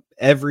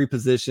 every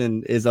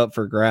position is up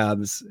for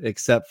grabs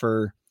except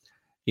for,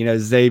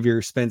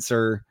 Xavier,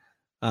 Spencer,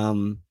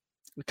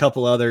 a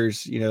couple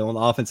others, on the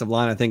offensive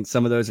line. I think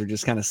some of those are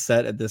just kind of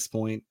set at this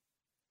point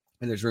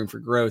and there's room for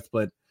growth.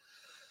 But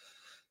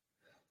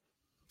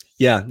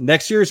yeah,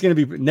 next year is going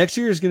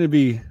to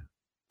be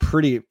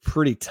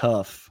pretty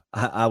tough.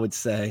 I would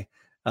say,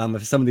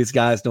 if some of these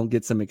guys don't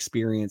get some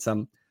experience.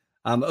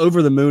 I'm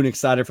over the moon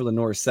excited for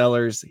Lenore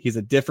Sellers. He's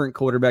a different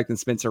quarterback than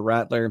Spencer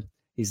Rattler.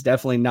 He's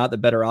definitely not the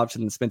better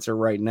option than Spencer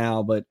right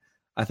now, but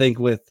I think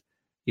with,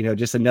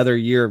 just another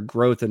year of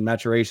growth and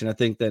maturation, I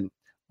think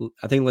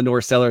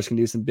Lenore Sellers can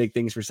do some big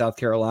things for South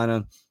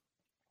Carolina.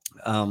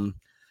 I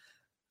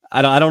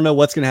don't know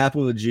what's going to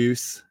happen with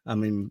Juice. I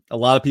mean, a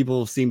lot of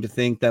people seem to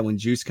think that when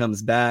Juice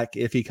comes back,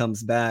 if he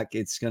comes back,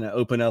 it's going to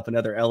open up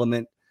another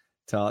element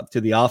to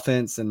the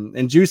offense,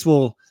 and Juice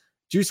will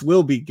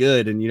be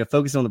good. And,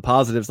 focus on the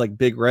positives, like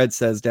Big Red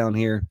says down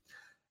here.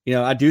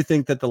 I do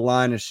think that the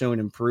line is showing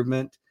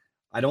improvement.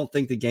 I don't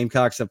think the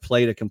Gamecocks have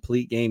played a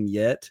complete game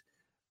yet.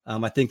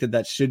 I think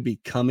that should be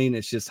coming.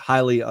 It's just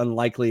highly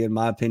unlikely, in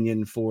my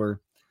opinion, for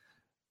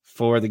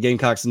the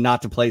Gamecocks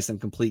not to play some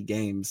complete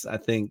games. I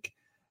think,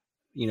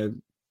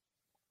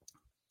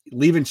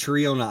 leaving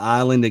Tree on the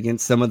island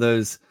against some of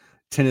those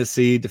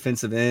Tennessee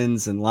defensive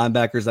ends and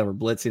linebackers that were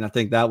blitzing, I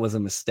think that was a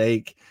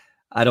mistake.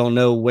 I don't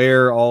know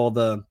where all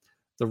the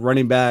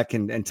running back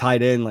and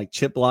tight end like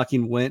chip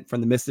blocking went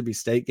from the Mississippi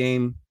State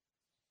game.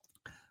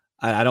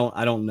 I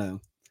don't know.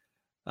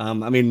 I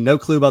mean, no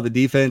clue about the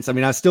defense. I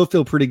mean, I still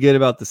feel pretty good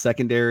about the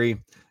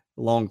secondary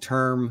long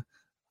term.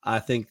 I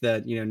think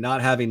that,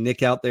 not having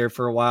Nick out there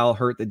for a while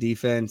hurt the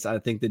defense. I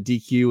think that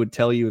DQ would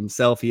tell you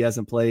himself he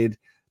hasn't played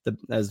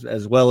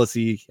as well as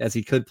he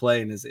could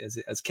play and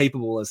as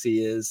capable as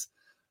he is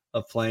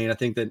of playing. I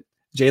think that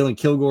Jalen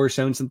Kilgore has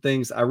shown some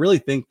things. I really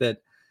think that,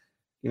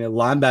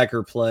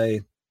 linebacker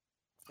play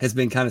has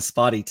been kind of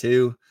spotty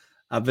too.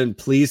 I've been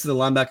pleased with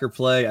the linebacker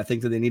play. I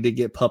think that they need to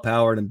get Pup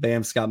Howard and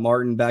Bam Scott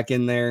Martin back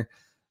in there.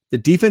 The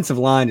defensive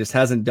line just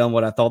hasn't done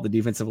what I thought the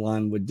defensive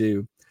line would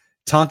do.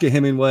 Tonka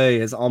Hemingway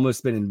has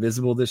almost been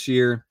invisible this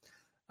year.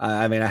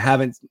 I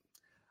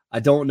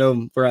don't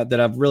know that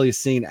I've really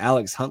seen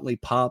Alex Huntley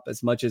pop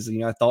as much as,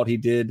 I thought he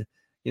did,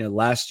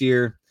 last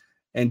year.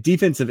 And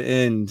defensive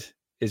end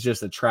is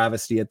just a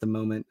travesty at the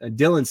moment.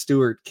 Dylan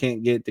Stewart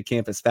can't get to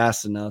campus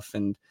fast enough.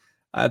 And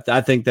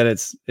I think that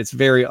it's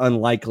very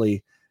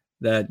unlikely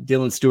that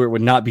Dylan Stewart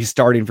would not be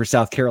starting for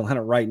South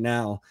Carolina right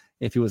now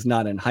if he was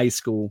not in high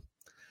school.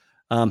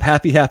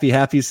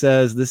 Happy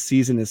says this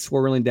season is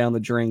swirling down the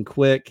drain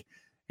quick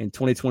and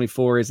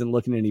 2024 isn't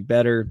looking any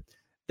better.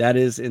 That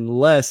is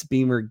unless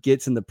Beamer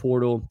gets in the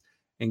portal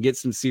and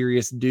gets some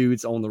serious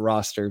dudes on the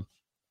roster.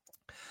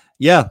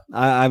 Yeah,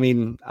 I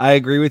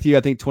agree with you.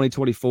 I think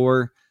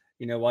 2024,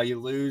 while you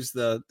lose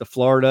the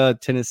Florida,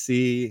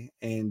 Tennessee,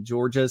 and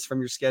Georgia's from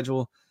your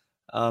schedule,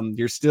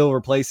 you're still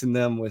replacing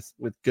them with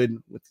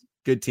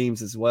good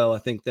teams as well. I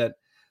think that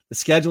the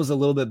schedule is a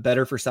little bit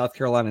better for South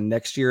Carolina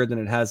next year than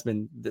it has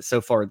been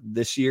so far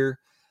this year.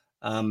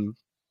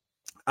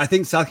 I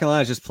think South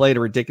Carolina just played a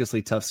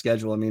ridiculously tough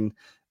schedule.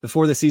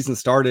 Before the season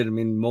started,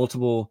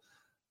 multiple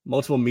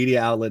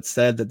media outlets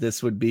said that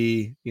this would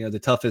be, the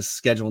toughest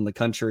schedule in the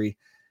country,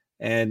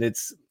 and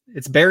it's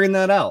bearing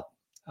that out.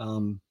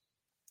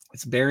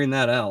 It's bearing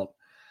that out.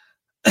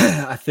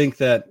 I think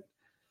that,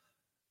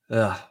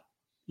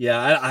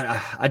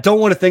 I don't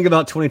want to think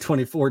about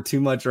 2024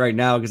 too much right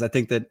now because I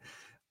think that,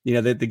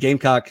 the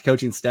Gamecock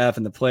coaching staff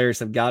and the players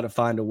have got to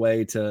find a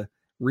way to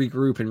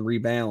regroup and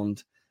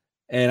rebound.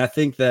 And I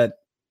think that,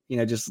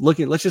 let's just look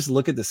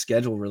at the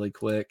schedule really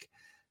quick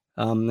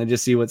and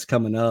just see what's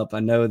coming up. I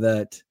know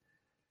that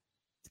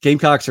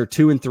Gamecocks are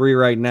 2-3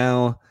 right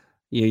now.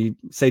 You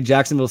say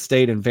Jacksonville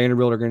State and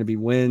Vanderbilt are going to be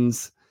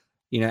wins.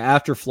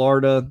 After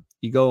Florida,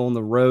 you go on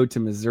the road to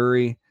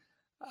Missouri.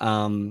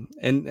 And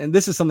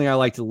this is something I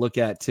like to look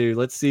at too.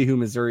 Let's see who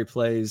Missouri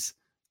plays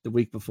the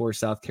week before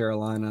South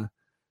Carolina.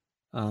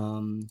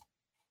 So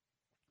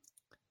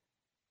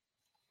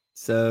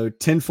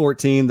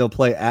 10-14, they'll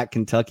play at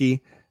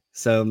Kentucky.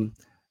 So,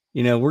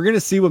 we're going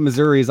to see what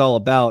Missouri is all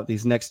about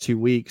these next 2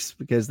 weeks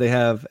because they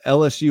have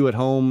LSU at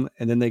home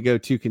and then they go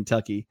to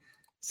Kentucky.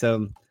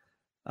 So,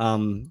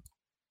 the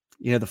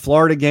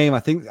Florida game, I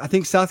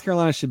think South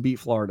Carolina should beat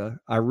Florida.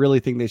 I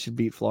really think they should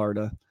beat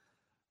Florida.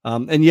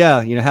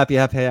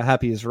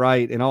 Happy is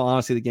right. In all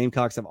honesty, the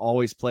Gamecocks have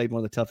always played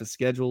one of the toughest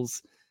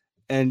schedules.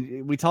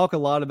 And we talk a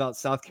lot about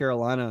South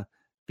Carolina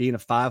being a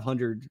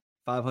 500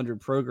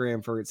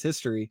 program for its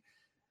history.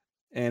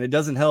 And it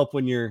doesn't help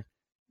when you're,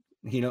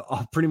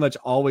 pretty much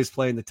always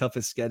playing the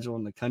toughest schedule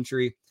in the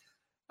country.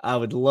 I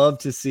would love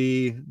to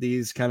see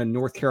these kind of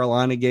North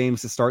Carolina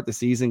games to start the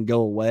season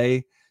go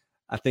away.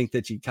 I think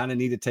that you kind of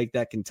need to take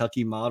that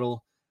Kentucky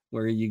model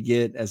where you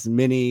get as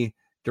many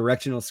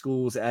directional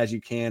schools as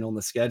you can on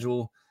the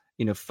schedule,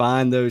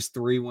 find those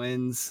 3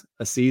 wins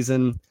a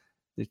season.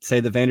 Say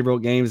the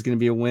Vanderbilt game is going to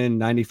be a win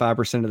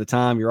 95% of the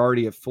time. You're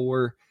already at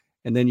 4,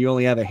 and then you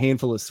only have a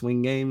handful of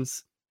swing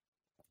games.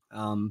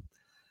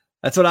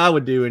 That's what I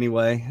would do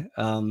anyway.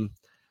 I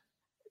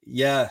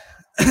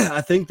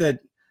think that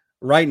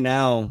right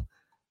now,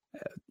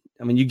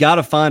 you got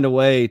to find a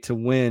way to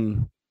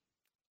win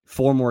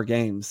 4 more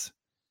games,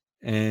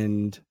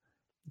 and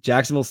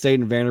Jacksonville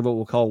State and Vanderbilt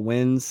will call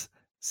wins.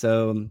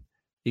 So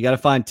you got to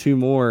find 2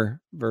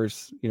 more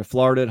versus,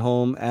 Florida at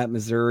home, at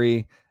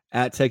Missouri,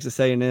 at Texas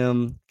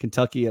A&M,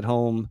 Kentucky at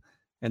home,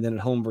 and then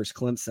at home versus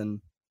Clemson.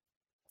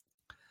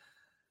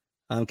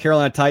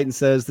 Carolina Titan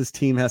says this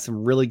team has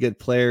some really good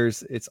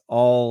players. It's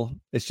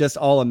just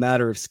all a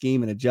matter of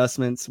scheme and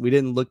adjustments. We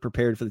didn't look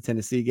prepared for the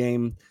Tennessee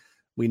game.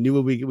 We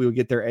knew we would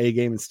get their A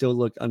game and still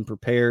looked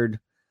unprepared.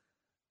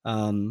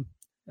 I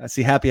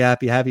see Happy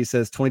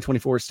says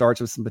 2024 starts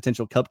with some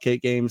potential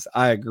cupcake games.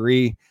 I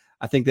agree.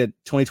 I think that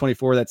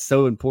 2024, that's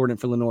so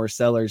important for Lenore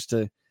Sellers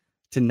to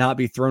not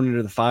be thrown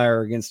into the fire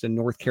against a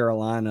North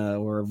Carolina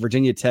or a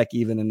Virginia Tech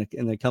even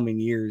in the coming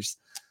years.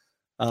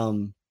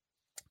 And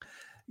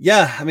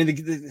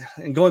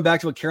going back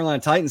to what Carolina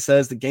Titans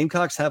says, the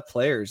Gamecocks have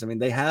players.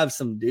 They have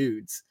some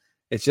dudes.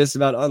 It's just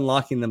about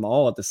unlocking them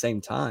all at the same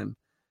time.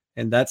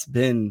 And that's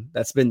been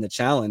the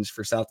challenge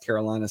for South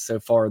Carolina so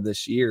far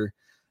this year.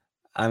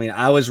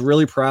 I was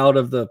really proud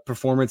of the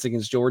performance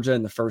against Georgia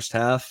in the first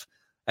half,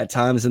 at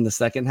times in the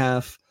second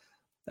half.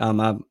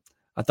 I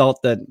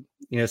thought that,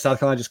 South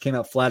Carolina just came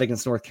out flat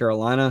against North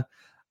Carolina.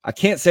 I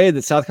can't say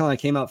that South Carolina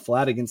came out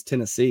flat against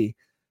Tennessee.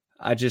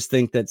 I just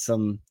think that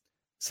some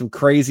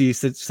crazy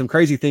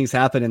things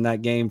happened in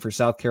that game for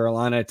South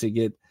Carolina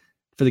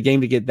for the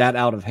game to get that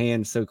out of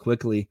hand so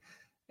quickly.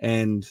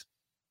 And,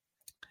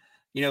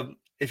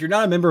 if you're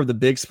not a member of the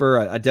Big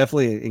Spur, I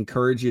definitely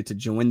encourage you to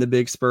join the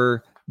Big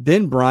Spur.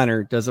 Ben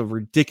Briner does a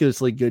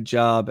ridiculously good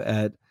job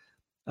at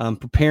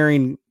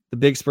preparing the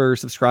Big Spur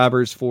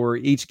subscribers for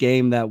each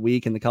game that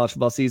week in the college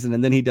football season.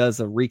 And then he does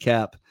a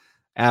recap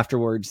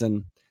afterwards.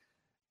 And,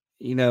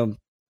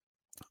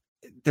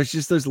 there's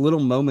just those little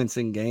moments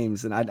in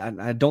games. And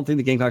I don't think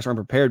the Gamecocks are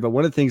unprepared, but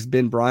one of the things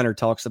Ben Briner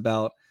talks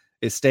about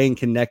is staying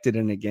connected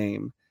in a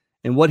game.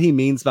 And what he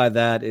means by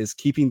that is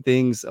keeping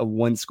things a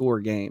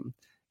one-score game.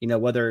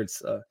 Whether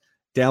it's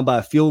down by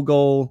a field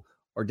goal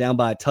or down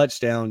by a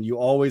touchdown, you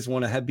always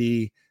want to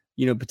be,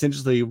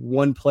 potentially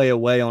one play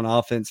away on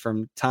offense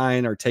from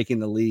tying or taking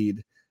the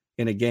lead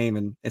in a game.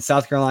 And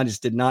South Carolina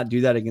just did not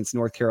do that against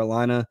North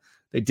Carolina.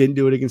 They didn't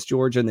do it against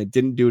Georgia, and they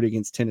didn't do it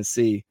against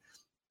Tennessee.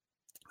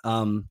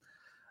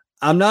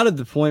 I'm not at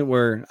the point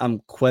where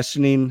I'm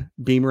questioning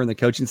Beamer and the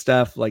coaching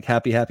staff, like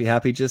Happy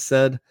just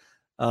said,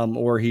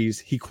 or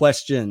he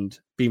questioned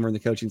Beamer and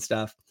the coaching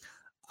staff.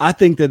 I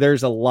think that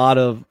there's a lot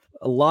of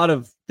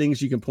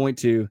things you can point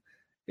to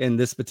in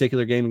this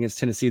particular game against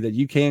Tennessee that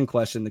you can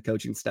question the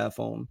coaching staff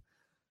on.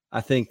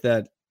 I think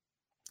that,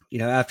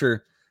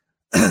 after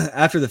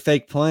the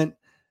fake punt,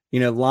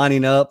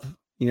 lining up,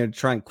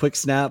 trying quick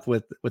snap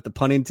with the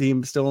punting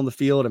team still on the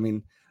field. I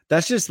mean,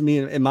 that's just me,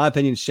 in my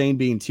opinion, Shane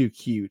being too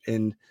cute.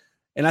 And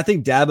I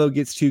think Dabo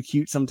gets too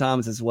cute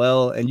sometimes as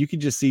well. And you could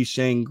just see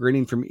Shane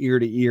grinning from ear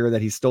to ear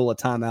that he stole a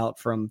timeout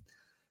from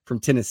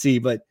Tennessee.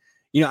 But,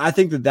 I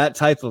think that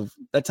type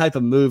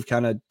of move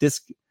kind of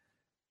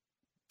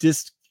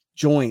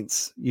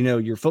disjoints,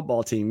 your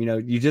football team.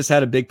 You just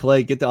had a big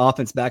play, get the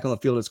offense back on the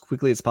field as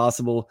quickly as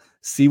possible,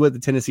 see what the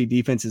Tennessee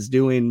defense is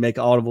doing, make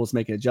audibles,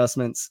 make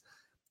adjustments.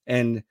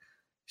 And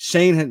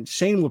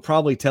Shane will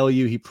probably tell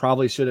you he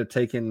probably should have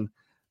taken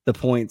the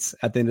points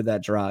at the end of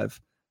that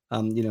drive.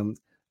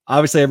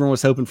 Obviously everyone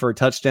was hoping for a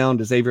touchdown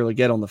to Xavier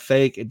Legette on the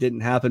fake. It didn't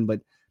happen, but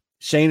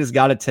Shane has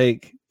got to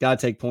take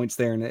points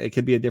there, and it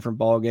could be a different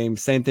ball game.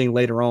 Same thing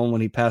later on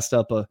when he passed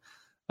up a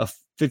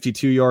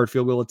 52-yard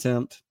field goal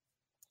attempt.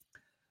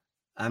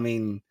 I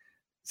mean,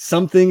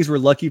 some things were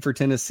lucky for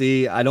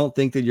Tennessee. I don't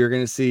think that you're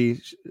going to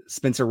see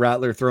Spencer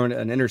Rattler throwing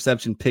an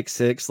interception pick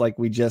six like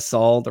we just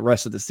saw the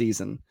rest of the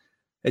season.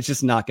 It's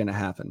just not going to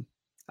happen.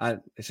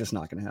 It's just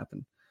not going to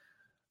happen.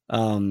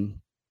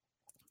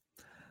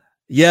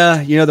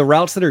 Yeah, the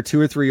routes that are 2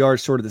 or 3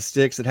 yards short of the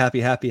sticks that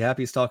Happy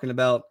is talking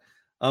about.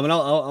 And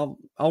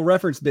I'll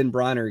reference Ben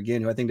Briner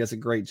again, who I think does a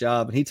great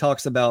job. And he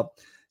talks about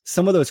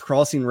some of those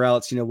crossing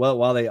routes,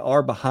 while they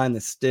are behind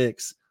the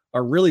sticks,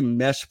 are really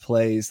mesh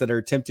plays that are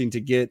attempting to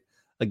get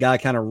a guy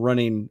kind of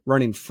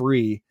running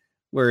free,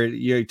 where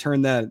you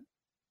turn that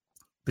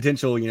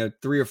potential,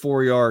 3 or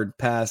 4 yard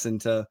pass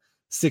into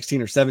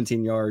 16 or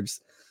 17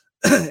 yards.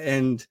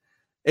 And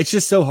it's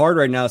just so hard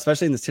right now,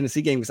 especially in this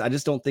Tennessee game, because I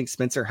just don't think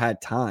Spencer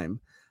had time.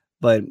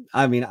 But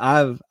I mean,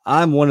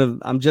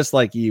 I'm just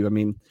like you. I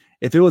mean,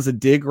 if it was a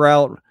dig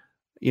route,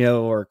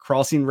 or a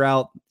crossing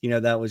route,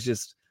 that was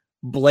just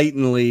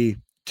blatantly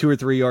 2 or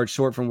 3 yards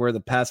short from where the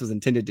pass was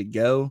intended to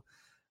go,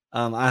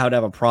 I would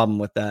have a problem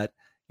with that.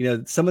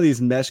 Some of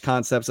these mesh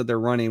concepts that they're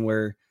running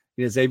where,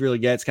 Xavier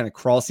Legette's kind of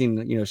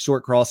crossing,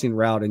 short crossing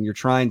route, and you're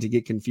trying to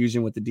get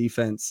confusion with the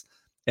defense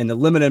and the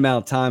limited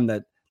amount of time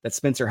that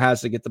Spencer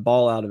has to get the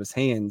ball out of his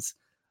hands.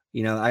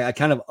 I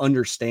kind of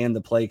understand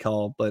the play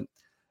call, but,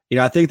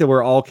 I think that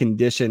we're all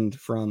conditioned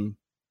from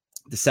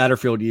the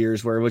Satterfield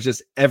years where it was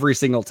just every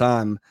single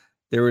time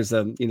there was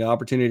a,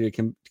 opportunity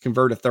to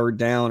convert a third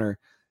down or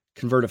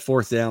convert a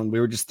fourth down,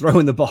 we were just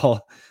throwing the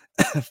ball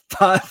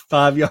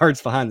 5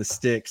 yards behind the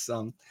sticks.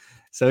 So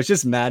it's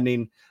just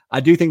maddening.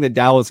 I do think that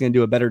Dowell is going to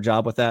do a better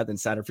job with that than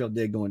Satterfield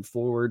did going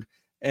forward.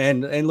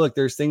 And look,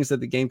 there's things that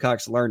the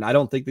Gamecocks learned. I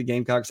don't think the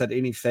Gamecocks had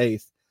any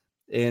faith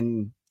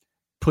in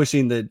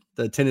pushing the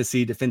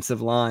Tennessee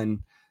defensive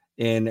line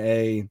in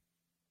a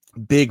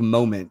big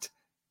moment,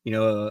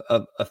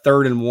 a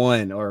 3rd and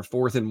 1 or a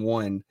 4th and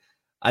 1.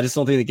 I just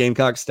don't think the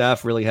Gamecock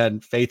staff really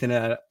had faith in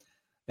it.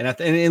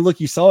 And look,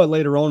 you saw it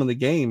later on in the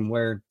game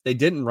where they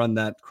didn't run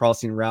that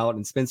crossing route,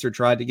 and Spencer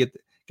tried to get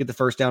the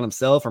first down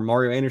himself, or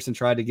Mario Anderson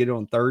tried to get it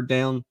on 3rd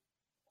down.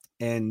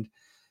 And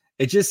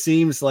it just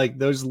seems like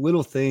those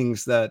little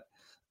things that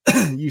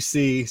you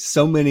see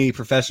so many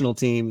professional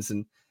teams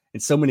and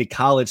so many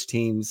college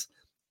teams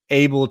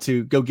able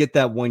to go get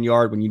that 1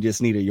 yard when you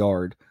just need a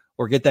yard,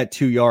 or get that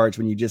 2 yards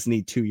when you just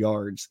need 2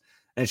 yards.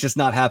 And it's just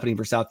not happening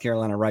for South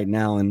Carolina right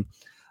now. And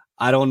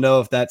I don't know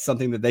if that's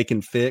something that they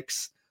can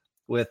fix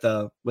with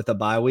a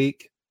bye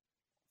week.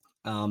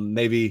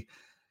 Maybe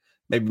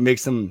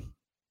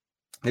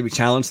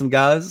challenge some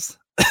guys,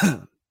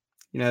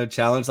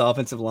 challenge the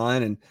offensive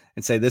line and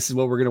say, this is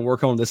what we're going to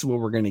work on. This is what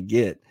we're going to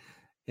get.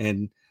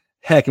 And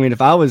heck, I mean,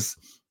 if I was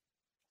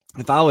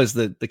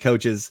the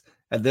coaches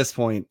at this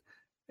point,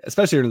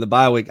 especially during the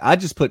bye week, I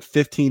just put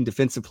 15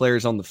 defensive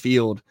players on the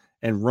field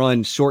and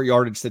run short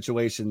yardage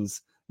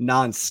situations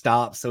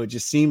nonstop. So it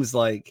just seems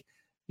like,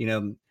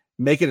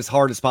 make it as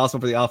hard as possible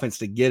for the offense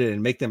to get it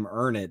and make them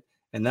earn it.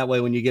 And that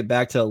way, when you get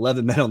back to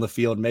 11 men on the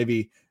field,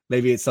 maybe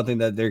it's something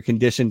that they're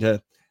conditioned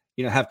to,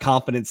 have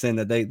confidence in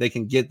that they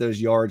can get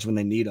those yards when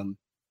they need them.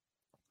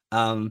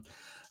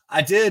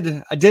 I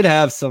did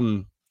have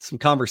some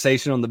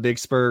conversation on the Big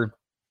Spur,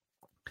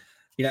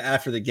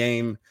 after the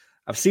game.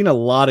 I've seen a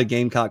lot of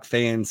Gamecock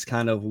fans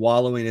kind of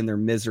wallowing in their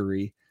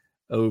misery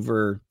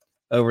over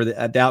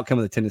the outcome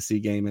of the Tennessee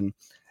game. And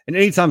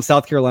anytime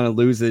South Carolina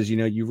loses,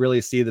 you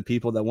really see the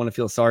people that want to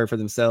feel sorry for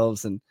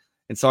themselves and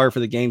sorry for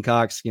the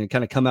Gamecocks,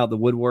 kind of come out the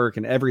woodwork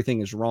and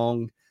everything is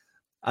wrong.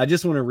 I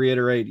just want to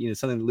reiterate,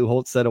 something that Lou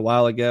Holtz said a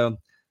while ago.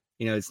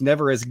 It's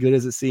never as good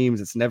as it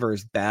seems. It's never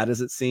as bad as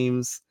it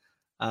seems.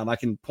 I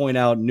can point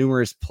out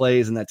numerous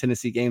plays in that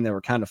Tennessee game that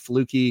were kind of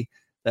fluky,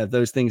 that if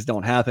those things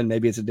don't happen,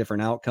 maybe it's a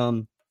different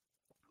outcome.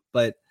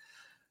 But,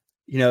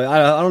 I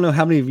don't know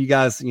how many of you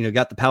guys,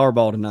 got the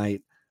Powerball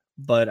tonight,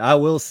 but I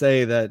will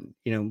say that,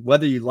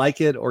 whether you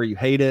like it or you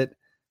hate it,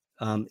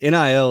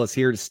 NIL is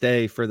here to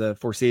stay for the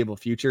foreseeable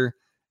future.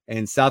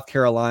 And South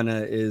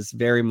Carolina is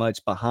very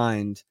much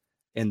behind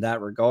in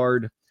that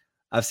regard.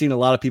 I've seen a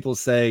lot of people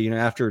say,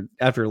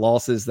 after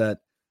losses that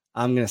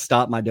I'm going to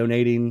stop my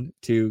donating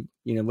to,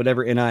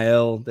 whatever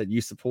NIL that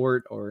you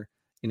support or,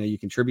 you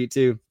contribute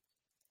to.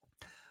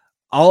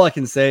 All I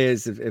can say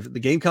is if the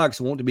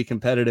Gamecocks want to be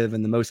competitive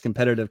in the most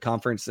competitive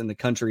conference in the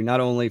country, not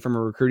only from a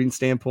recruiting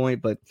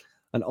standpoint, but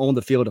on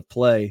the field of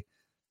play,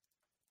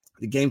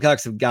 the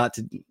Gamecocks have got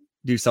to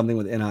do something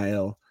with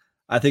NIL.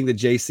 I think that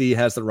JC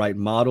has the right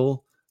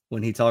model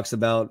when he talks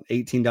about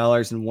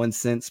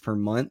 $18.01 per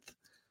month.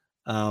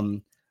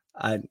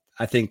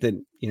 I think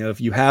that,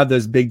 if you have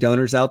those big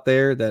donors out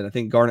there that I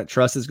think Garnet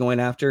Trust is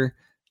going after,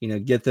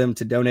 get them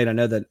to donate. I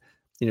know that,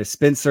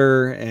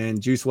 Spencer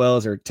and Juice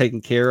Wells are taken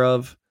care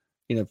of,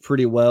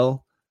 pretty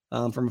well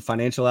from a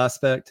financial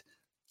aspect.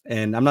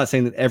 And I'm not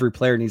saying that every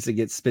player needs to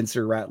get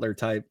Spencer Rattler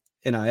type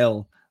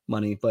NIL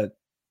money, but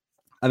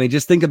I mean,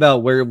 just think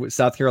about where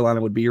South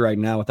Carolina would be right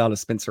now without a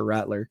Spencer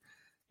Rattler.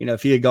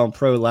 If he had gone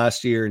pro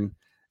last year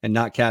and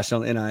not cashed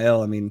on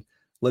NIL, I mean,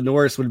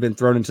 Lenoris would have been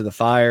thrown into the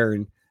fire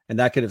and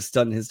that could have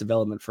stunted his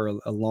development for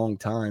a long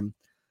time.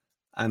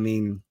 I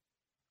mean,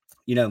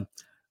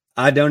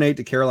 I donate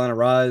to Carolina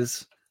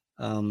Rise.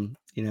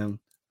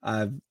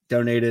 I've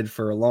donated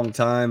for a long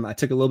time. I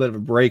took a little bit of a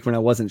break when I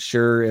wasn't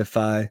sure if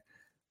I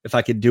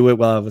could do it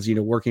while I was,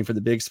 working for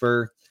the Big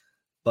Spur.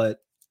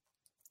 But,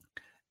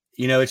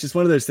 it's just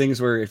one of those things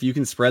where if you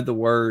can spread the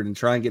word and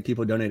try and get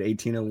people to donate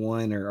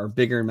 1801 or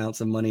bigger amounts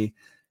of money,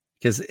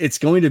 because it's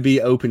going to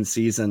be open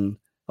season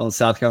on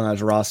South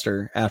Carolina's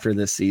roster after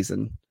this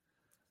season.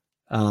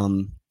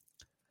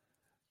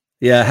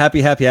 Yeah,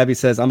 Happy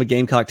says, I'm a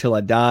Gamecock till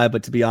I die,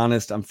 but to be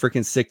honest, I'm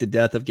freaking sick to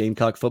death of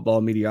Gamecock football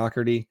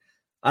mediocrity.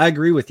 I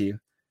agree with you.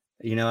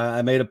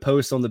 I made a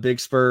post on the Big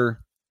Spur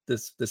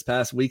this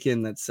past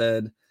weekend that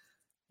said,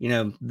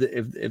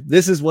 if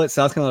this is what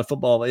South Carolina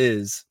football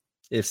is,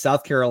 if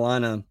South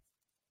Carolina,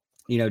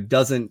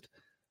 doesn't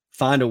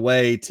find a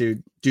way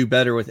to do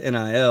better with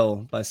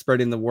NIL by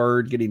spreading the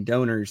word, getting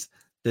donors,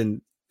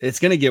 then it's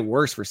going to get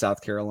worse for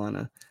South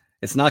Carolina.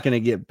 It's not going to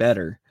get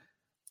better.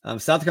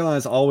 South Carolina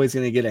is always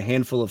going to get a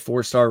handful of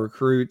 4-star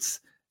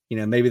recruits,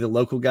 maybe the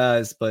local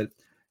guys, but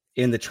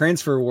in the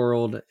transfer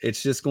world,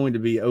 it's just going to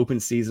be open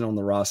season on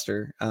the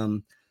roster.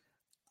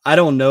 I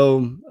don't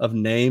know of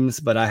names,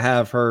 but I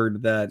have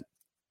heard that,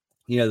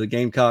 the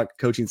Gamecock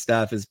coaching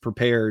staff is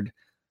prepared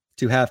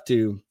to have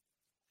to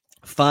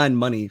find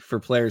money for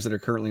players that are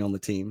currently on the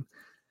team.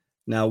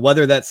 Now,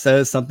 whether that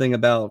says something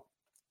about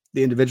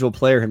the individual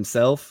player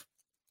himself,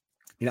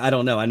 I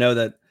don't know. I know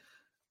that,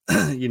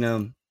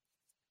 the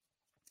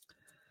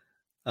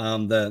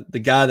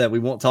guy that we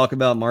won't talk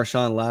about,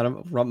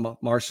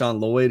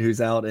 Marshawn Lloyd,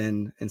 who's out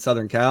in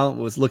Southern Cal,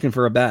 was looking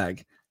for a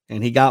bag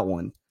and he got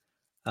one.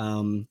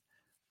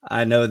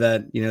 I know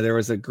that, there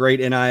was a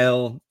great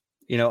NIL,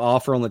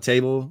 offer on the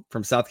table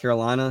from South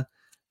Carolina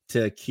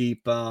to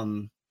keep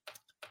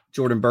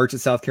Jordan Burch at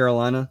South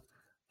Carolina.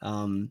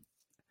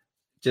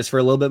 Just for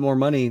a little bit more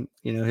money,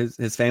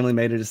 his family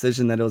made a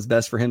decision that it was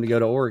best for him to go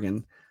to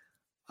Oregon.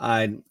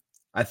 I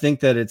think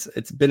that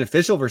it's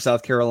beneficial for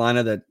South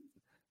Carolina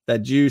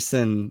that Juice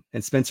and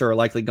Spencer are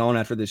likely gone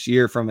after this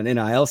year from an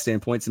NIL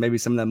standpoint. So maybe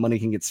some of that money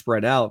can get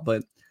spread out,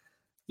 but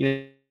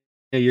you're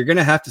going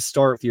to have to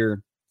start with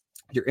your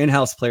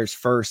in-house players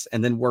first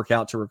and then work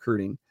out to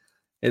recruiting.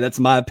 And that's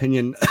my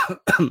opinion.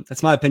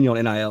 That's my opinion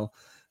on NIL.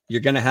 You're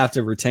going to have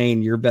to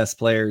retain your best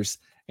players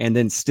and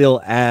then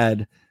still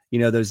add,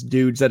 those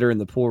dudes that are in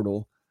the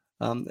portal,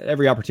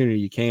 every opportunity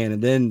you can.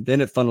 And then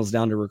it funnels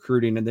down to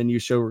recruiting. And then you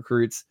show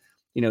recruits,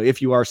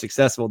 if you are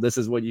successful, this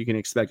is what you can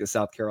expect at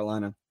South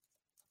Carolina.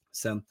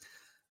 So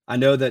I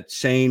know that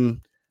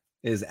Shane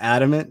is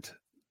adamant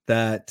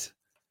that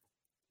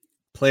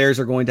players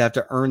are going to have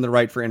to earn the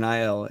right for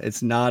NIL.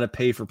 It's not a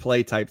pay for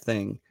play type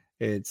thing.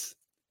 It's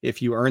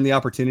if you earn the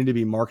opportunity to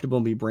be marketable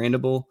and be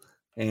brandable,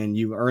 and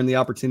you earn the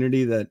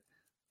opportunity that,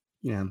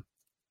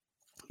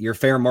 your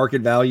fair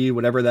market value,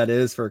 whatever that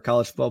is for a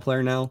college football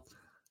player now.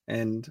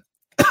 And,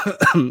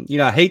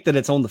 I hate that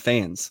it's on the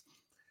fans.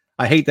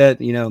 I hate that,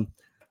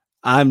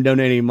 I'm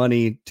donating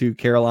money to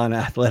Carolina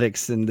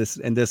athletics in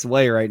this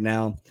way right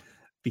now,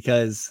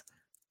 because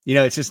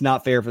it's just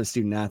not fair for the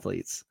student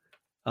athletes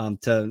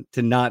to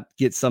not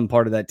get some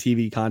part of that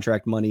TV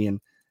contract money.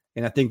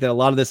 And I think that a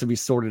lot of this would be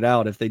sorted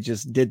out if they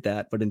just did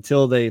that. But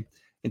until they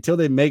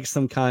make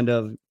some kind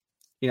of,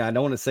 I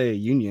don't want to say a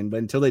union, but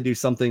until they do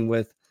something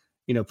with,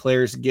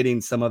 players getting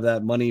some of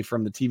that money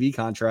from the TV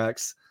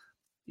contracts,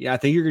 I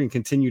think you're going to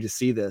continue to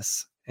see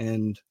this.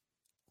 And,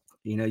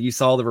 you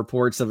saw the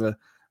reports of a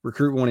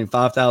recruit wanting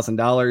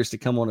 $5,000 to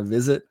come on a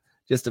visit,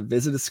 just to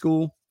visit a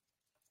school.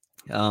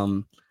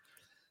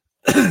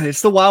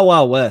 It's the Wild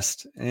Wild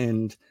West.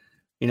 And,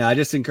 I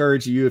just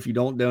encourage you, if you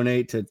don't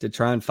donate, to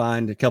try and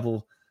find a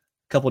couple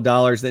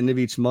dollars at the end of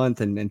each month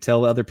and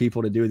tell other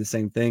people to do the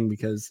same thing,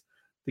 because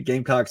the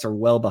Gamecocks are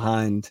well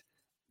behind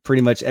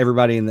pretty much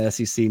everybody in the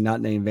SEC, not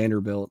named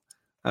Vanderbilt.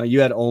 You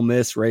had Ole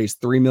Miss raise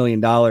 $3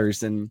 million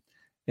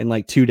in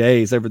like 2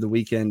 days over the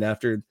weekend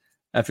after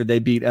they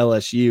beat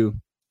LSU.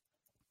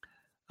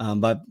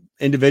 But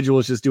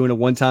individuals just doing a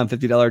one-time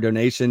 $50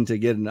 donation to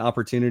get an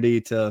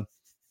opportunity to,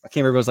 I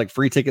can't remember, it was like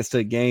free tickets to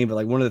a game, but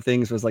like one of the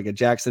things was like a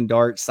Jackson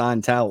Dart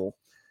signed towel,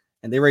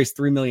 and they raised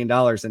 $3 million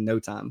in no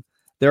time.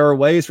 There are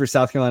ways for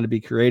South Carolina to be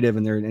creative,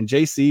 and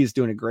JC is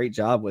doing a great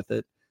job with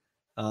it.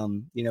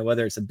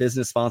 Whether it's a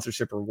business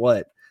sponsorship or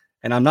what.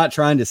 And I'm not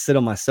trying to sit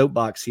on my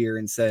soapbox here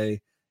and say,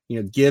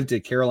 give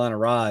to Carolina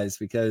Rise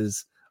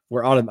because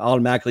we're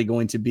automatically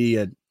going to be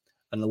an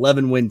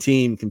 11-win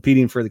team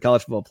competing for the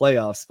college football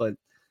playoffs. But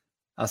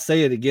I'll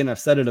say it again. I've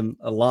said it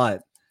a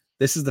lot.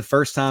 This is the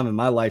first time in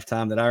my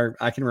lifetime that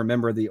I can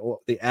remember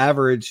the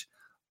average,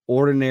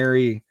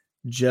 ordinary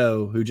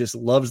Joe who just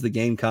loves the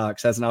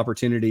Gamecocks has an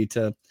opportunity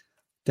to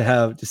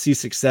see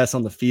success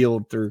on the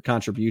field through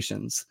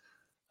contributions.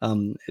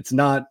 It's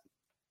not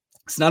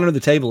under the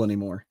table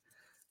anymore.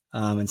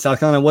 And South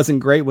Carolina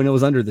wasn't great when it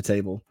was under the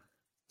table.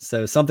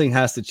 So something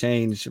has to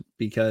change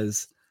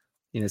because,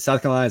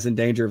 South Carolina is in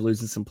danger of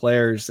losing some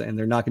players, and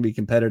they're not going to be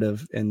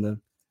competitive in the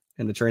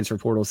transfer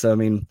portal. So, I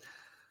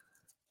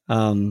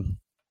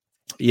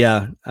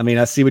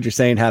see what you're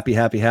saying.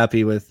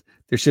 Happy with,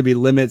 there should be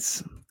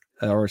limits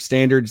or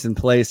standards in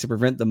place to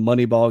prevent the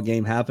money ball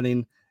game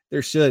happening.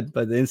 There should,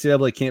 but the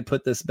NCAA can't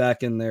put this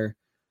back in there.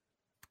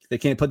 They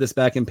can't put this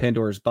back in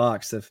Pandora's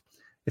box. If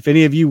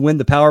any of you win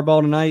the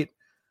Powerball tonight,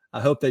 I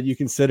hope that you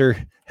consider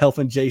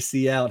helping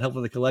JC out,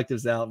 helping the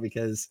collectives out,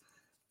 because,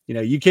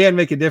 you can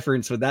make a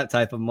difference with that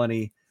type of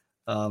money.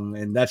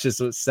 And that's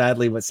just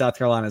sadly what South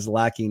Carolina is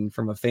lacking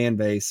from a fan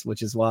base,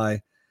 which is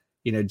why,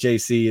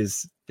 JC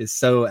is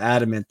so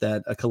adamant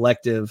that a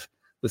collective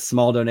with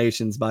small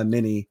donations by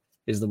many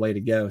is the way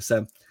to go.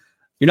 So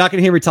you're not going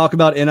to hear me talk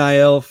about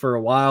NIL for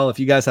a while. If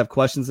you guys have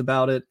questions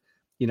about it,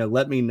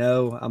 let me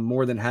know. I'm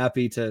more than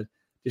happy to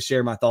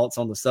share my thoughts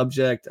on the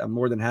subject. I'm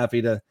more than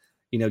happy to,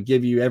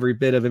 give you every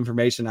bit of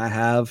information I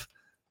have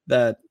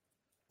that,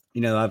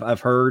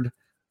 I've heard.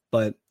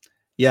 But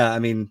yeah,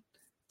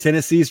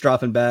 Tennessee's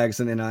dropping bags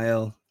in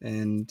NIL,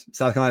 and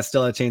South Carolina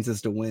still has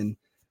chances to win.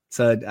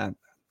 So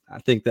I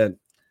think that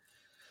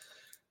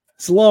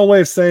it's a long way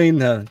of saying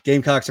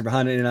Gamecocks are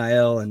behind in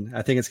NIL, and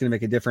I think it's going to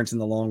make a difference in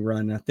the long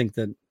run. I think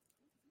that,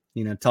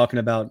 talking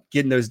about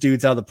getting those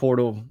dudes out of the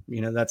portal,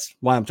 that's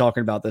why I'm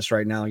talking about this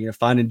right now.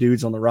 Finding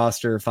dudes on the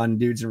roster, finding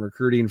dudes in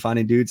recruiting,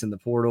 finding dudes in the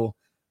portal,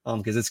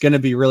 because it's going to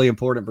be really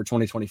important for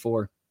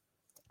 2024.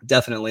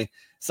 Definitely.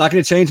 It's not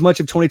going to change much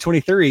of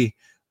 2023,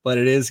 but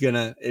it is going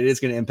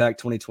to impact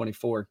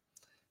 2024.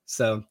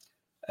 So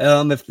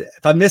if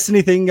I missed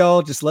anything,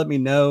 y'all, just let me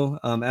know.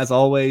 As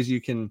always, you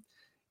can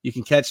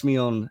catch me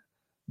on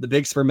the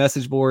Big Spur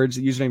message boards.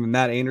 The username is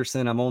Matt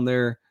Anderson. I'm on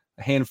there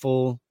a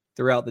handful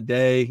throughout the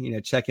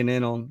day, checking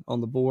in on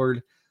the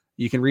board.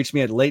 You can reach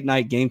me at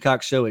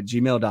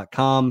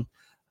latenightgamecockshow@gmail.com.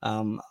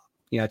 I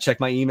check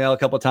my email a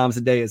couple of times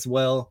a day as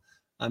well.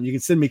 You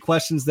can send me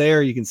questions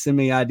there. You can send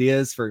me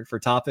ideas for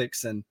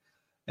topics, and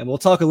we'll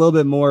talk a little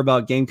bit more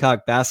about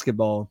Gamecock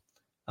basketball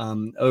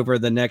over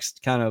the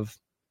next we'll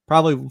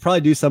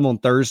probably do some on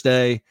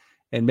Thursday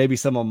and maybe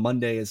some on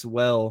Monday as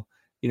well,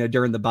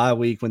 during the bye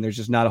week when there's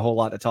just not a whole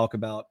lot to talk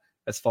about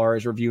as far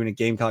as reviewing a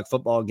Gamecock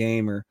football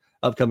game or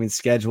upcoming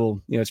schedule.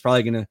 You're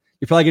probably going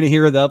to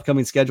hear the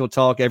upcoming schedule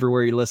talk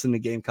everywhere you listen to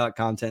Gamecock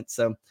content.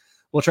 So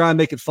we'll try and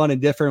make it fun and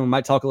different. We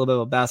might talk a little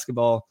bit about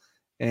basketball,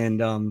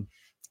 and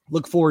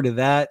look forward to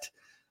that.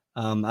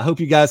 I hope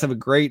you guys have a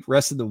great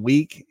rest of the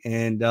week,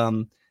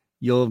 and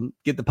you'll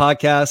get the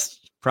podcast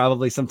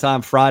probably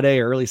sometime Friday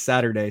or early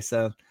Saturday.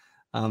 So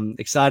I'm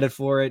excited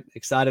for it.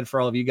 Excited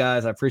for all of you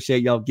guys. I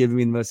appreciate y'all giving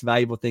me the most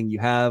valuable thing you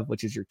have,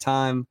 which is your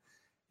time.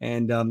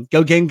 And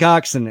go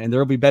Gamecocks, and there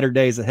will be better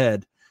days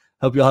ahead.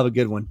 Hope you all have a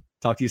good one.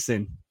 Talk to you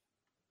soon.